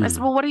 I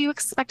said, well, what do you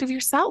expect of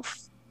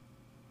yourself?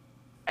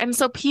 And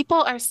so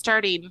people are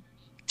starting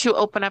to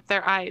open up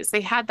their eyes.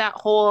 They had that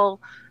whole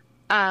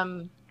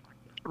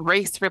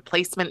race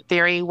replacement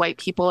theory. White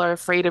people are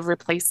afraid of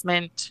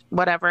replacement,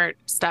 whatever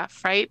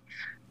stuff, right?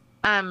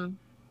 Um,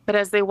 but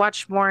as they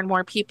watch more and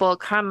more people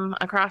come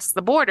across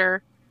the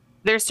border,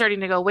 they're starting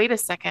to go, wait a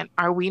second,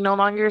 are we no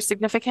longer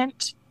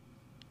significant?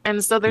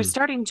 And so they're Hmm.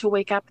 starting to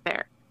wake up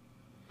there.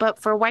 But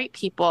for white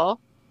people,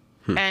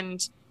 Hmm.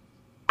 and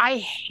I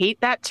hate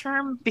that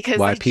term because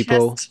Why I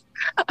people? just,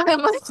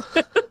 I'm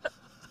like,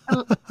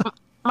 I'm-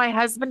 my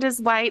husband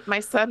is white. My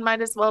son might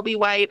as well be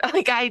white.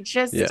 Like,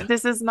 Yeah.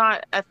 this is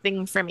not a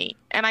thing for me.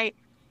 And I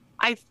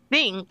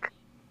think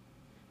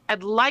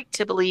I'd like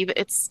to believe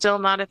it's still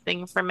not a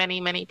thing for many,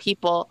 many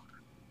people,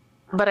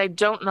 but I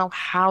don't know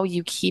how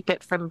you keep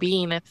it from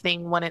being a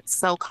thing when it's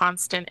so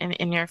constant and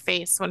in your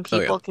face, when Oh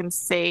yeah. people can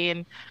say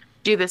and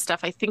do this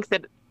stuff. I think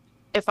that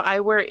if I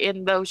were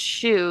in those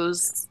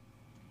shoes,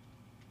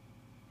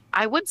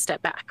 I would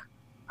step back.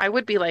 I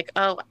would be like,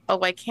 oh,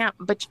 I can't,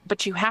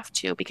 but you have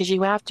to because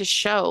you have to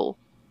show,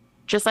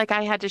 just like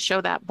I had to show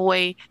that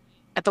boy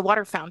at the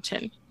water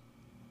fountain,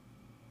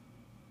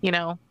 you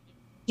know.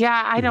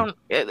 Yeah, I Hmm. don't,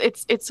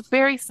 it's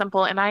very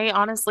simple. And I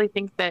honestly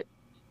think that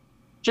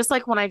just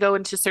like when I go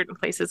into certain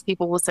places,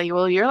 people will say,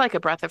 well, you're like a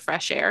breath of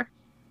fresh air.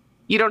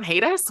 You don't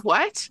hate us?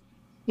 What?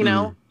 You Hmm.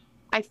 know,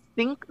 I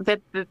think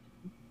that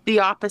the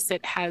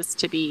opposite has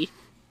to be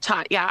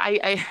taught. Yeah,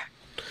 I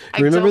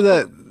Remember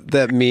don't believe.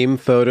 that meme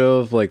photo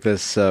of like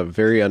this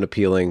very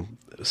unappealing.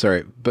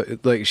 Sorry,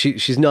 but like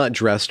she's not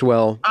dressed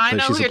well, I but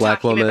know who she's a you're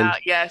black talking woman,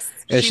 about. Yes,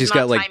 and she's she's not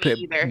got like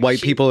timey either. white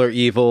She's people are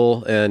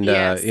evil, and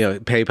yes.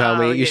 PayPal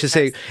Oh me. You should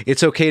say goodness.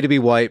 it's okay to be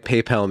white.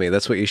 PayPal me.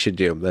 That's what you should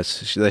do. That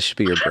should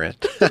be your brand.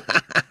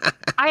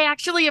 I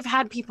actually have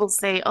had people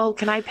say, "Oh,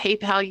 can I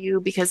PayPal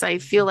you because I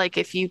feel like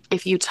if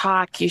you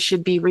talk, you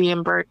should be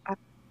reimbursed."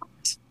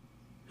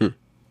 Hmm.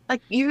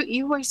 Like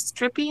you are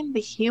stripping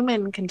the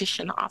human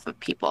condition off of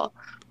people.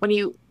 When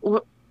you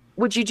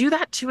would you do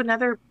that to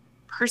another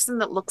person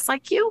that looks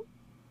like you?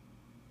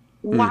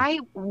 Hmm.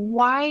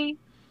 Why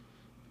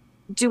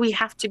do we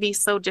have to be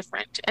so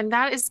different? And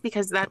that is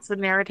because that's the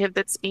narrative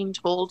that's being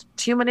told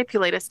to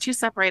manipulate us, to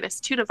separate us,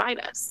 to divide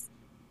us.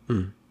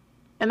 Hmm.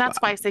 And that's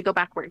why I say go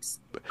backwards.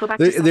 Go back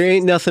to There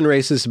ain't science. nothing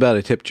racist about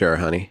a tip jar,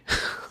 honey.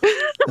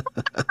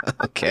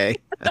 Okay.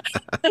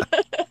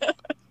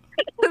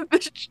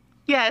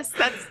 Yes,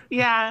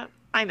 yeah,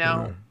 I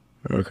know.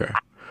 Okay.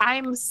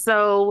 I'm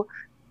so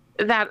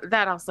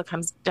that also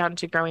comes down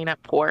to growing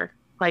up poor.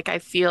 Like I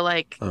feel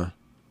like Uh,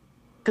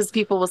 because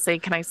people will say,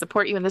 "Can I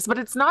support you in this?" But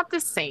it's not the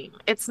same.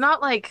 It's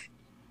not like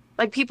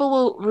people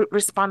will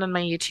respond on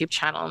my YouTube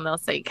channel and they'll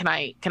say, can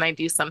I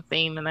do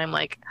something?" And I'm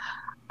like,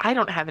 I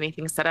don't have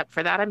anything set up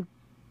for that. I'm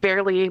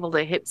barely able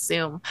to hit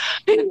Zoom.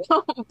 You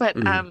know?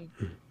 mm.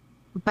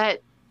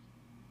 But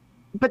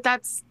but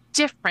that's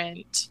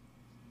different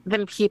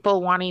than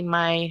people wanting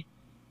my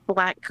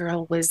black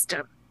girl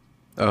wisdom.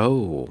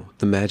 Oh,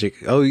 the magic.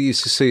 Oh,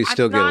 so you I'm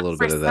still get a not little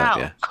for bit of that,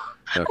 yeah.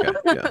 sale. Okay,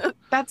 yeah.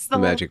 That's the The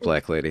whole magic thing.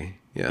 black lady,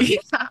 yeah.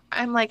 Yeah.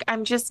 I'm like,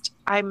 I'm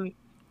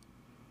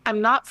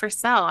not for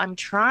sale. I'm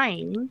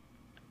trying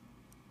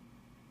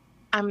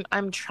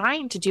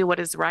to do what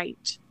is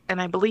right.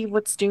 And I believe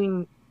what's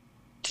doing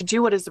to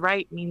do what is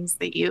right means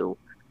that you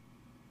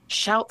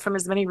shout from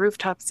as many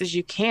rooftops as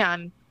you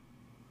can.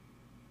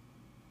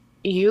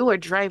 You are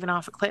driving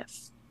off a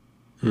cliff.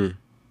 Hmm.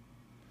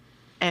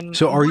 And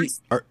So are you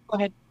worse, are go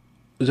ahead.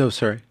 oh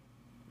sorry.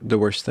 The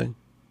worst thing?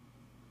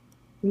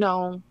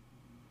 No,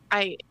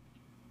 I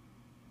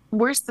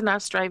worse than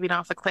us driving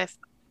off a cliff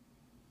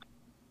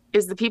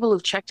is the people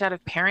who've checked out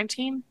of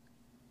parenting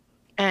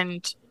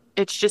and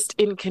it's just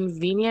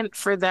inconvenient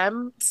for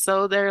them.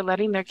 So they're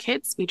letting their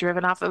kids be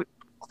driven off a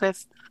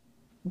cliff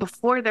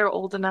before they're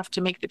old enough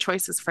to make the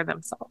choices for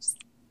themselves.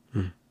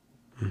 Hmm.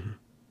 Mhm.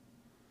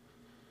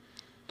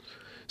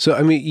 So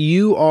I mean,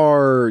 you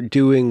are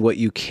doing what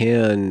you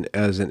can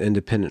as an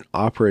independent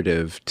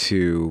operative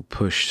to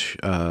push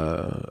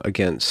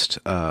against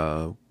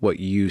what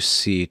you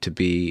see to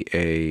be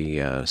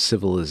a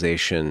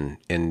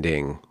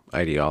civilization-ending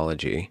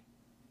ideology,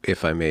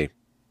 if I may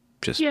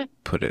just Yeah.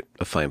 put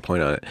a fine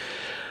point on it.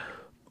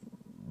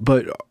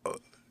 But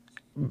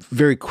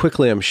very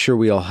quickly, I'm sure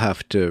we all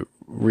have to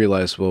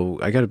realize, well,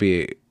 I got to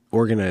be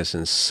organized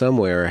in some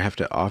way, or I have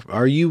to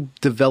are you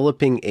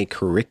developing a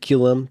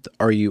curriculum?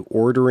 Are you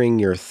ordering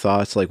your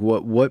thoughts? Like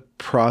what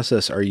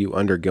process are you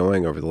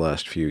undergoing over the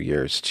last few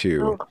years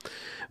to Oh,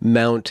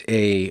 mount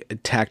a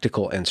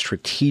tactical and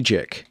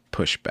strategic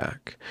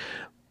pushback?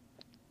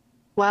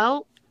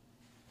 well,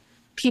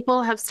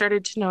 people have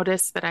started to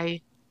notice that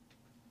I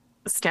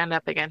stand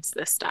up against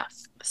this stuff.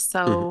 Hmm.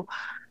 So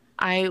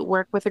I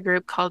work with a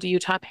group called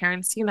Utah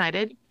Parents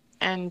United.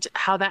 And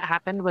how that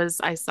happened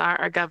was I saw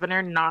our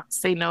governor not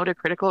say no to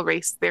critical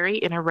race theory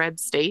in a red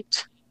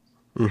state.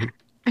 Hmm.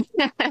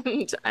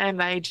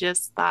 And I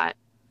just thought,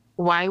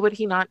 why would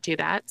he not do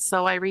that?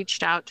 So I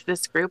reached out to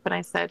this group and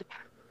I said,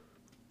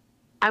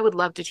 I would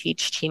love to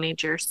teach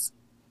teenagers.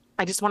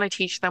 I just want to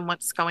teach them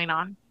what's going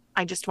on.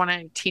 I just want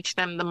to teach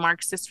them the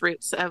Marxist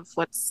roots of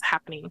what's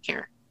happening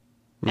here.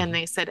 And Hmm.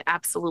 they said,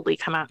 absolutely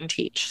come out and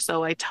teach.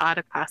 So I taught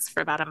a class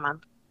for about a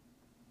month.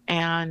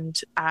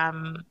 And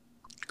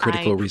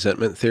Critical I,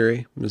 resentment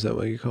theory, is that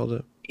what you called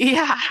it?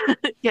 Yeah.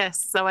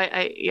 Yes. So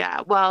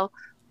yeah, well,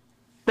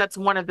 that's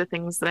one of the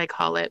things that I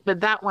call it. But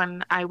that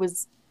one, I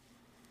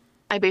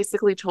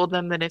basically told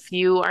them that if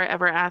you are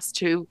ever asked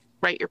to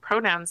write your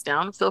pronouns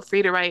down, feel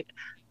free to write,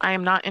 I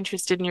am not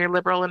interested in your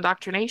liberal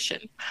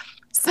indoctrination.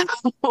 So,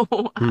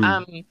 Hmm.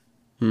 um,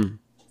 Hmm.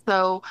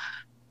 so,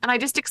 and I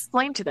just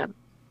explained to them,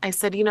 I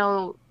said,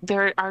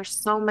 there are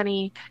so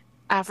many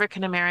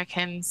African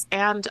Americans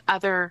and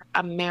other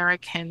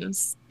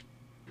Americans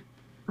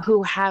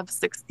who have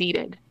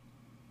succeeded.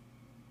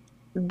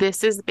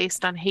 This is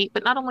based on hate,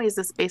 but not only is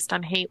this based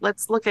on hate,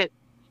 let's look at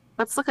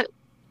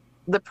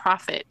the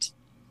profit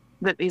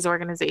that these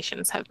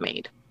organizations have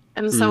made.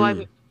 And so I'm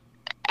Hmm.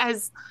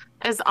 as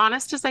as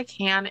honest as I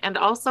can and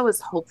also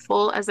as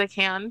hopeful as I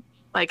can.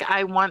 Like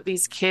I want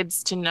these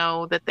kids to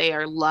know that they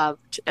are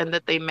loved and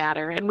that they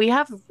matter. And we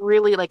have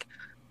really like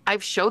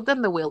I've showed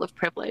them the wheel of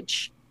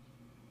privilege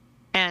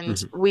and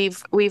Hmm.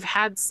 we've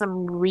had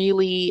some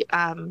really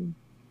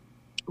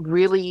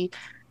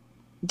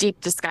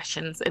deep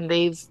discussions and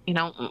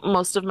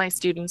most of my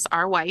students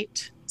are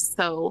white.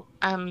 So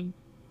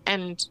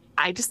and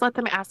I just let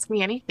them ask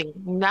me anything.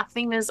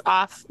 Nothing is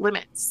off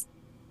limits.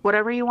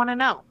 Whatever you want to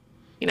know.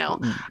 You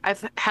know,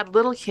 I've had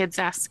little kids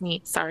ask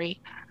me,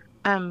 sorry.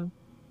 Um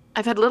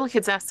I've had little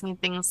kids ask me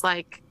things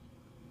like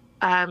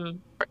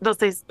they'll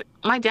say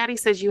my daddy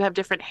says you have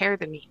different hair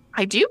than me.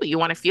 I do. You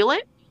want to feel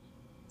it?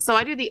 So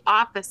I do the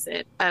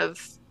opposite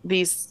of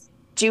these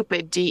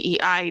stupid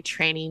DEI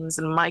trainings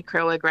and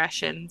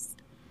microaggressions.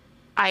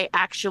 I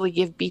actually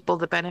give people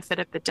the benefit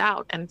of the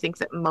doubt and think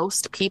that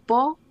most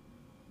people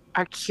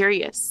are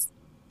curious.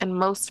 And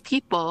most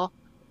people,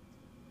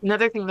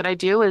 another thing that I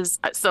do is,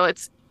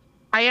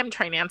 I am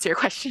trying to answer your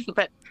question,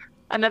 but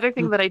another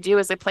thing that I do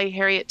is I play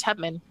Harriet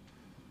Tubman.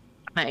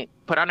 I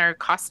put on her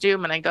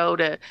costume and I go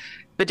to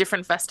the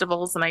different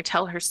festivals and I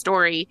tell her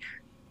story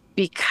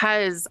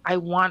because I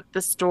want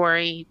the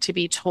story to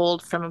be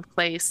told from a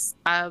place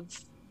of,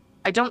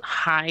 I don't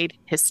hide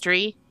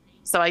history.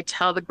 So I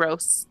tell the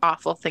gross,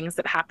 awful things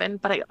that happen,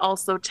 but I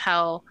also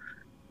tell,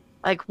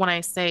 like when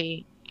I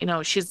say,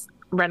 she's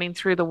running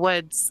through the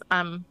woods,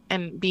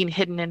 and being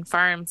hidden in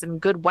farms,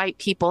 and good white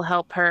people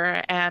help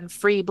her, and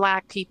free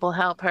black people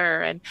help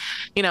her, and,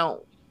 you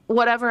know,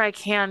 whatever I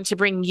can to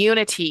bring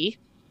unity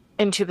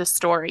into the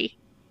story.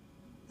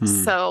 Hmm.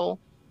 So,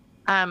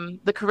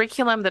 the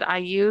curriculum that I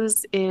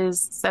use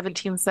is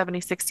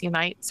 1776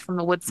 Unites from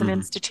the Woodson Hmm.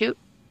 Institute.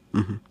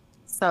 Hmm.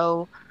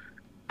 So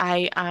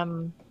I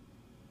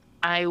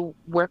I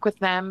work with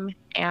them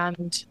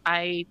and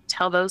I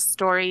tell those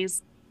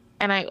stories.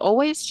 And I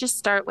always just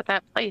start with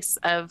that place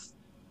of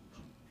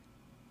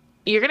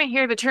you're going to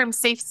hear the term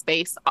safe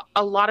space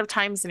a lot of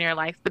times in your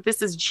life, but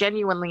this is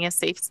genuinely a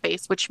safe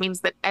space, which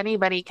means that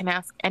anybody can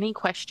ask any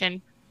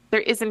question.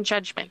 There isn't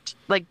judgment.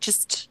 Like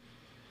just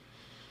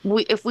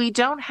if we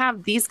don't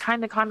have these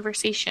kind of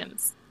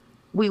conversations,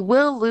 we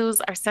will lose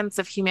our sense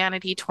of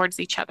humanity towards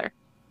each other.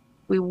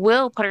 We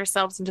will put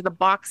ourselves into the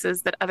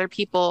boxes that other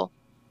people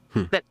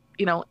Hmm. that,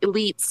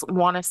 elites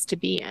want us to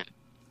be in.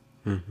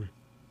 Hmm.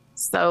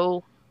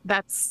 So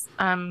that's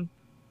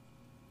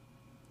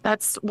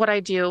what I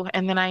do.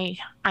 And then I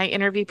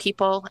interview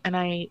people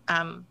and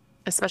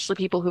especially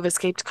people who've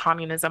escaped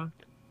communism.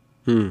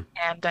 Hmm.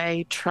 And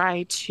I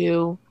try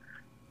to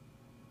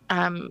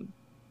um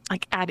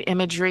like add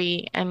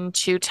imagery and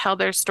to tell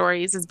their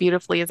stories as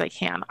beautifully as I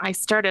can. I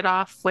started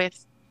off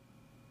with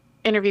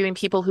interviewing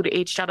people who'd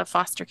aged out of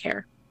foster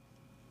care.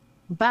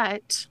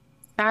 But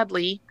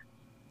sadly,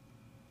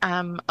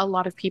 a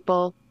lot of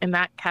people in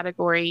that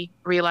category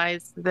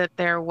realized that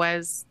there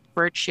was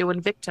virtue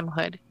in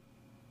victimhood.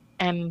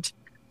 And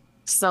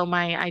so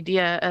my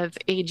idea of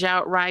age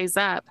out, rise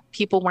up,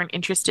 people weren't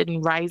interested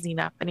in rising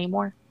up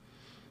anymore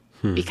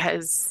Hmm.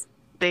 because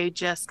they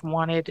just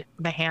wanted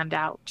the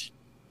handout.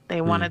 They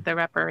Hmm. wanted the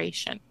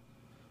reparation.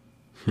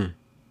 Hmm.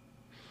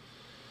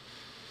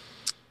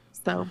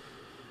 So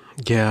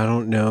Yeah, I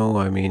don't know.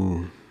 I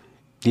mean,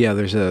 yeah,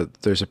 there's a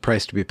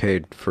price to be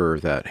paid for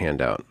that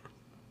handout.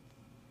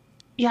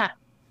 yeah,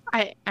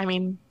 I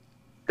mean,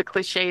 the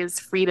cliche is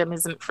freedom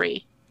isn't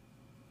free.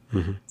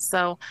 Hmm.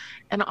 So,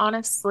 and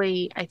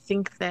honestly, I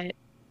think that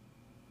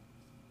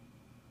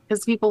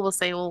because people will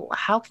say, well,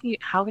 how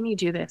can you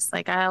do this?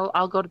 Like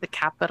I'll go to the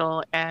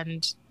Capitol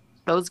and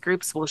those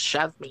groups will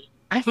shove me.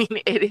 I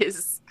mean,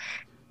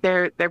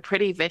 they're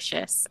pretty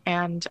vicious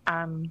and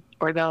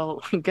or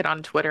they'll get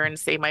on Twitter and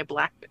say my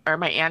black or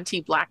my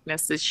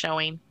anti-blackness is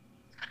showing.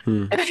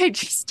 Hmm. And I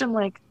just am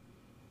like,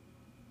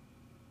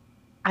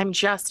 I'm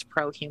just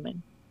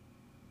pro-human.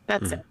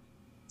 That's Hmm. it.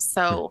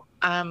 So,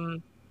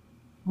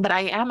 but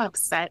I am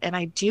upset and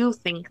I do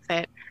think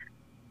that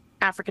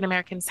African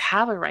Americans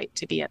have a right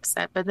to be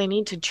upset, but they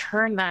need to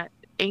turn that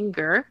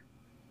anger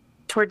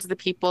towards the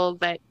people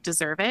that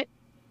deserve it,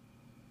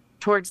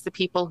 towards the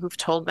people who've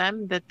told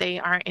them that they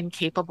are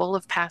incapable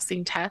of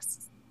passing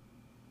tests,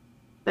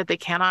 that they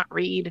cannot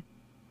read.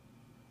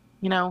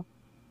 You know,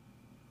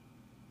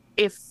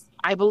 if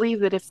I believe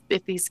that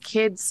if these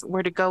kids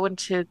were to go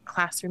into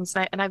classrooms,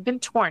 and I've been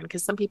torn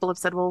because some people have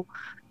said, well,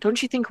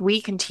 don't you think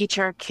we can teach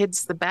our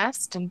kids the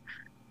best? And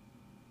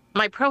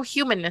my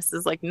pro-humanness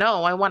is like,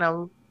 no, I want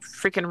a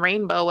freaking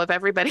rainbow of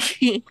everybody,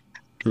 you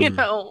Hmm.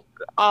 know,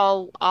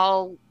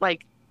 all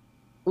like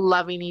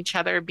loving each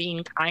other,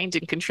 being kind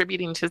and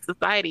contributing to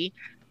society.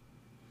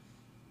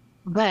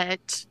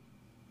 But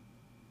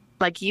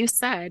like you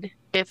said,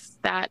 if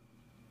the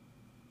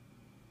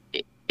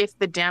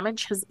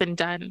damage has been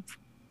done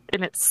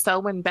and it's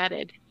so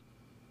embedded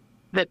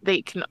that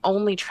they can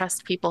only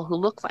trust people who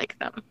look like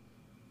them,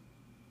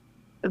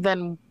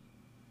 then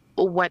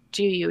what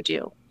do you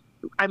do?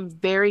 I'm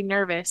very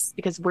nervous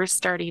because we're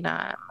starting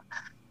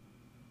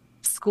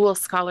school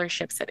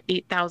scholarships at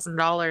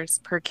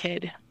 $8,000 per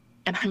kid.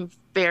 And I'm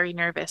very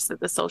nervous that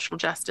the social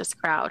justice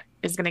crowd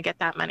is going to get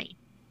that money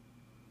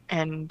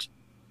and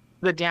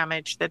the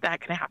damage that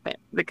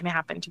can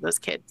happen to those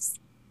kids.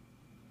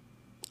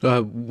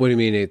 What do you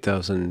mean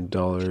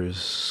 $8,000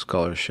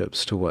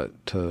 scholarships to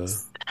what? To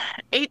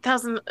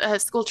 8,000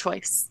 school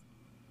choice.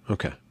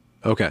 okay,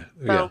 okay,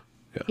 yeah,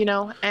 So,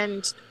 yeah.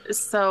 and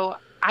so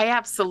I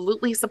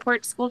absolutely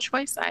support school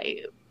choice.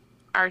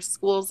 Our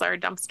schools are a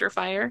dumpster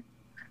fire.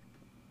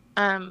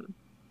 Um,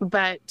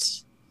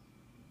 but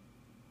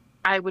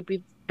I would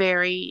be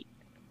very,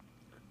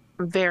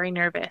 very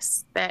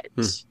nervous that,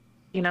 Hmm.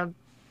 you know,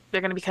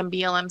 they're going to become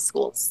BLM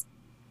schools.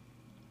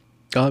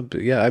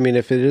 Yeah, I mean,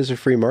 if it is a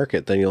free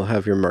market, then you'll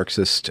have your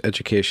Marxist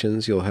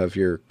educations, you'll have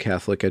your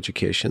Catholic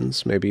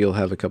educations, maybe you'll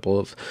have a couple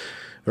of,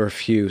 or a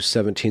few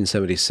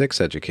 1776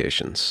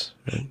 educations,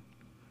 right?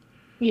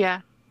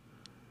 Yeah,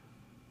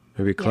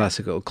 Maybe yeah.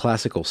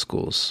 classical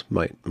schools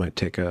might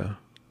take a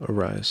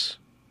rise.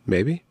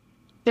 Maybe.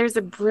 There's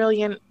a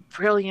brilliant,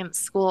 brilliant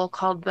school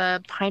called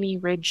the Piney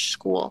Ridge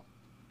School,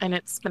 and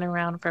it's been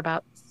around for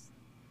about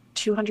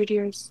 200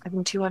 years, I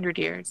think 200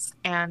 years.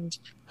 And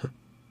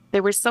they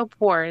were so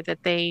poor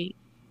that they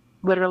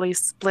literally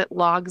split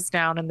logs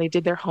down and they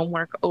did their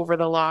homework over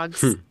the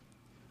logs. Hmm.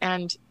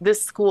 And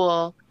this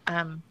school,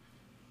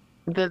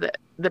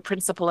 the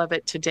principal of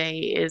it today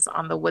is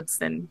on the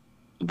Woodson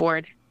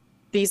board.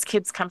 These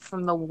kids come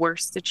from the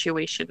worst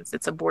situations.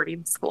 It's a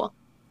boarding school,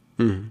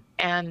 Hmm.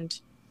 and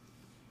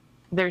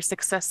their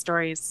success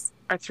stories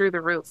are through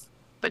the roof.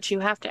 But you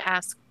have to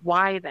ask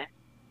why then?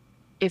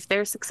 If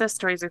their success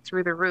stories are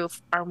through the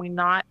roof, are we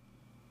not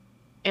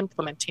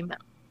implementing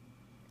them?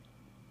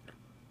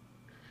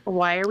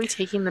 Why are we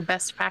taking the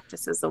best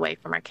practices away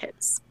from our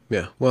kids?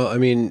 Yeah. Well, I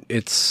mean,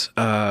 it's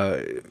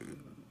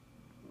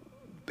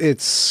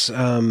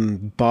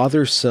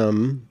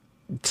bothersome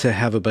to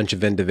have a bunch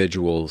of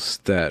individuals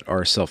that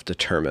are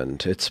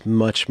self-determined. It's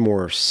much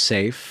more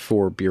safe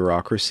for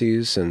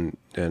bureaucracies and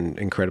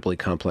incredibly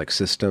complex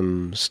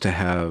systems to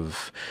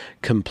have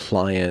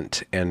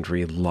compliant and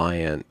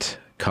reliant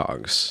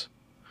cogs.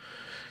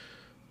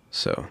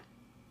 So,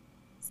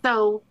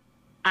 So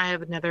I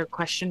have another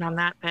question on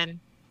that then.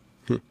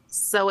 hmm.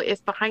 So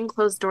if behind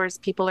closed doors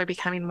people are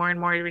becoming more and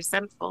more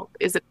resentful,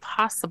 is it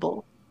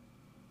possible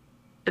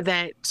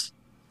that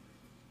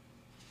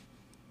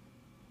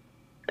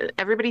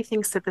everybody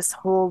thinks that this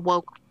whole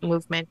woke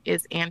movement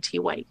is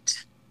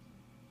anti-white?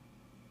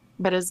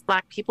 But as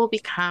Black people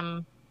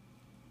become,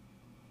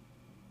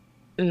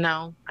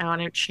 no, I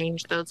want to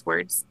change those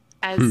words.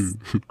 Hmm.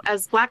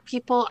 As Black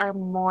people are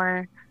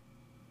more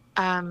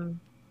um,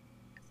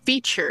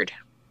 featured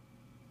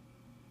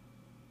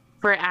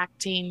for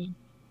acting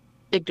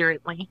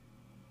ignorantly,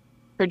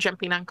 for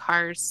jumping on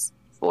cars,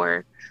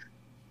 for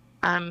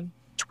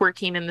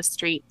twerking in the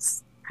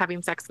streets,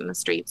 having sex in the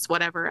streets,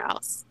 whatever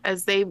else,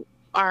 as they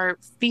are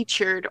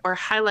featured or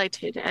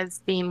highlighted as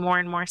being more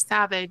and more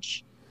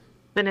savage,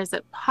 then is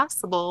it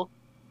possible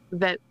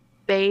that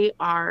they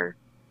are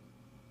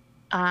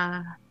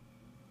uh,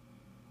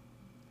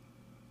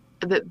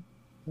 that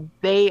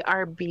they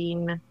are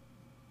being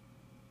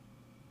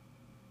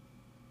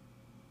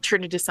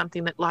turned into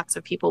something that lots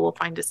of people will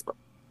find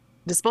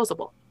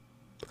disposable?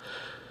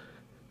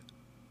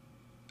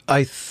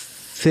 I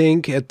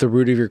think at the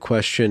root of your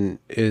question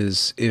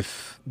is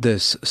if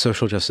this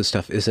social justice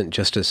stuff isn't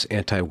just as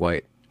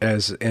anti-black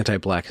as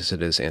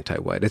it is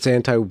anti-white. It's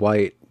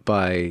anti-white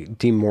by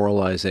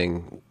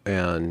demoralizing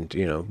and,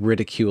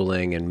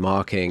 ridiculing and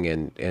mocking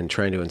and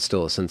trying to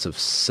instill a sense of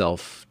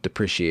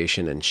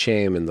self-depreciation and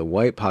shame in the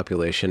white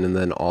population, and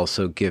then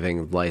also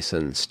giving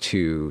license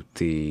to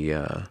the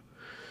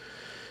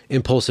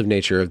impulsive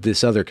nature of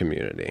this other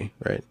community,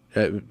 right?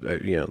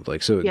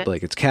 Yes.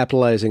 Like it's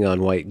capitalizing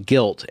on white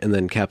guilt and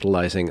then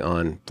capitalizing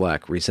on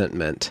black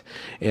resentment,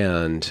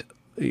 and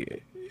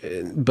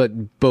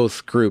but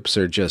both groups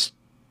are just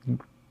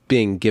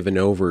being given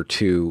over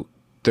to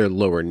their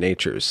lower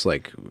natures,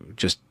 like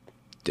just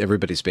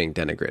everybody's being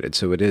denigrated.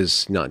 So it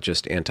is not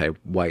just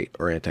anti-white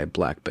or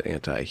anti-black, but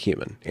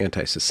anti-human,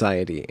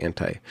 anti-society,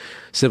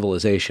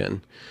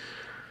 anti-civilization.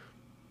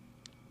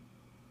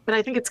 But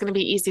I think it's going to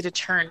be easy to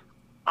turn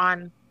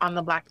on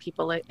the Black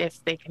people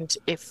if they can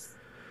if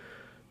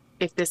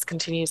this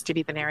continues to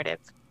be the narrative.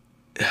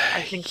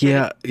 I think that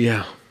Yeah,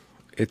 yeah.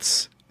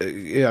 It's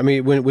Yeah, I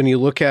mean, when you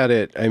look at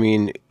it, I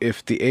mean,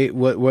 if the eight,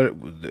 what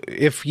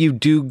if you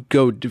do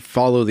go to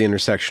follow the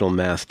intersectional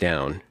math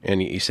down,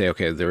 and you say,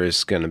 okay, there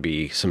is going to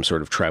be some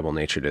sort of tribal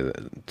nature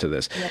to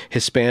this. Yep.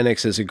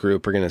 Hispanics as a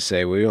group are going to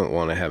say, we don't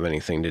want to have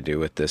anything to do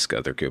with this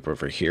other group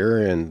over here,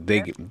 and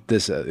Yep.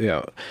 this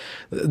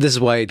is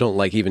why I don't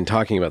like even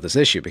talking about this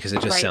issue, because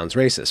it just Right. sounds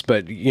racist.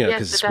 But Yes, it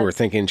because we're does.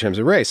 thinking in terms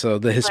of race, so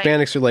the Right.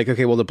 Hispanics are like,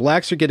 okay, well, the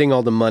blacks are getting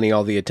all the money,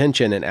 all the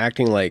attention, and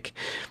acting like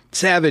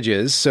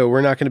savages, so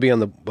we're not going to be on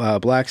the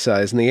black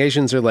side. And the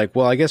Asians are like,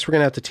 well, I guess we're going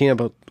to have to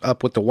team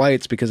up with the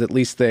whites, because at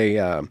least they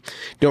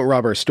don't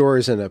rob our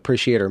stores and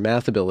appreciate our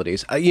math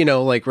abilities.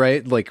 Like,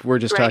 right? Like, we're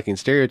just Right. talking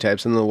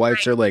stereotypes. And the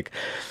whites Right. are like,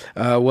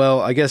 well,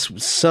 I guess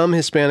some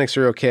Hispanics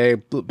are okay,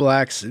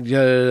 blacks, da,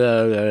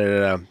 da, da, da,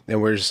 da. And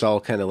we're just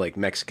all kind of like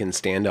Mexican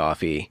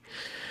standoffy.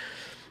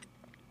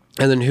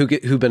 And then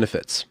who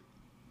benefits?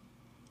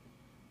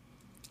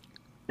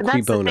 And Qui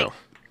that's the thing. bono?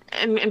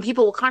 And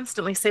people will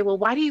constantly say, well,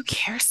 why do you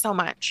care so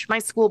much? My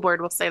school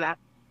board will say that.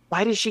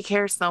 Why does she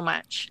care so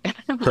much? And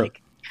I'm like,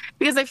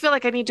 because I feel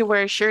like I need to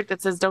wear a shirt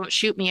that says, don't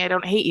shoot me, I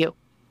don't hate you,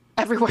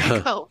 everywhere I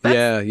go. That's,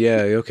 Yeah,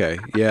 yeah, okay,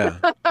 yeah.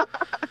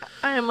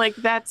 I am like,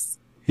 that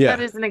Yeah.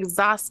 is an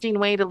exhausting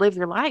way to live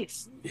your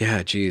life.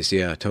 Yeah, geez,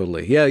 yeah,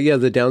 totally. Yeah, yeah,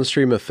 the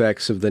downstream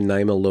effects of the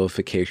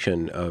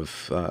nihilification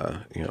of,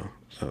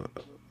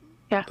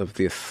 Yeah. of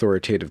the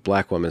authoritative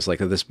black woman is like,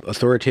 this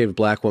authoritative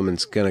black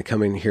woman's gonna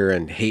come in here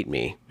and hate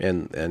me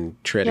and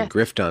try to Yeah.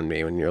 grift on me,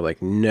 and you're like,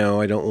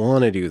 no, I don't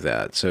want to do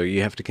that. So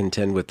you have to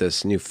contend with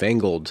this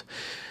newfangled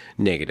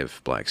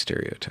negative black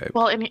stereotype.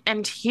 Well,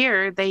 and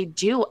here they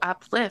do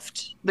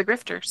uplift the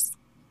grifters.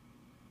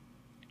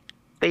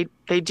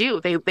 They do.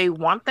 They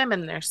want them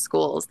in their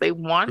schools. They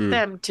want Mm,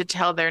 them to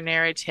tell their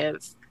narrative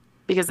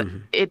because hmm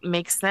it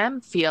makes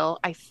them feel,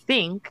 I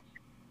think,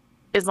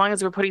 as long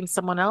as we're putting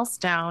someone else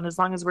down, as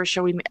long as we're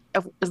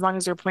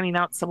pointing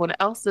out someone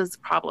else's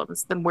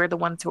problems, then we're the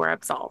ones who are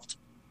absolved.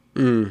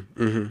 We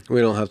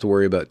don't have to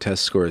worry about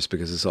test scores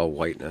because it's all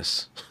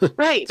whiteness.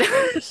 Right.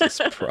 Whiteness is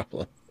the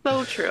problem.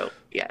 So true.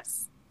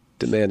 Yes.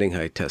 Demanding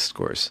high test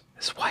scores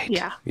is white.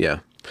 Yeah. Yeah.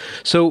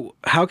 So,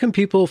 how can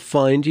people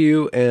find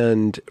you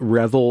and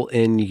revel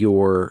in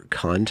your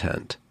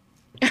content?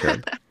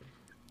 Good.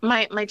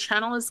 My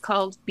channel is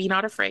called Be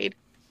Not Afraid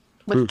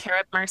Hmm. with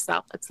Carob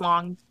Marcelle. It's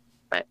long,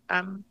 but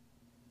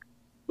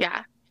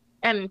yeah.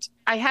 And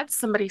I had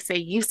somebody say,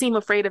 you seem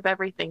afraid of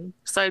everything.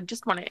 So I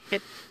just want to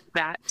hit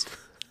that.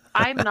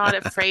 I'm not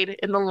afraid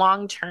in the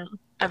long term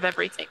of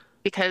everything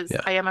because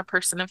Yeah. I am a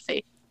person of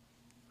faith.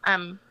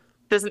 Um,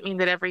 doesn't mean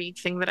that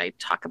everything that I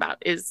talk about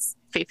is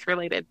faith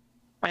related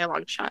by a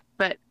long shot,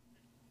 but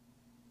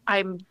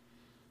I'm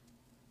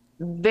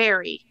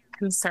very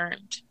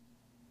concerned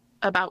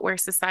about where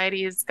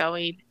society is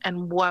going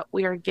and what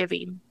we are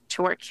giving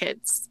to our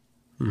kids.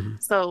 hmm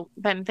So,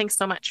 Ben, thanks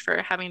so much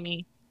for having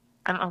me.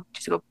 I don't know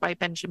to go by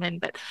Benjamin,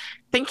 but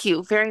thank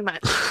you very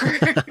much.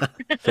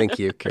 Thank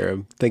you,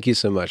 Carob. Thank you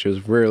so much. It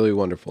was really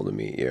wonderful to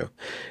meet you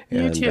You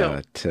and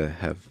too. to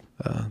have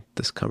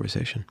this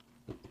conversation.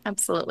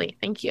 Absolutely.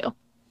 Thank you.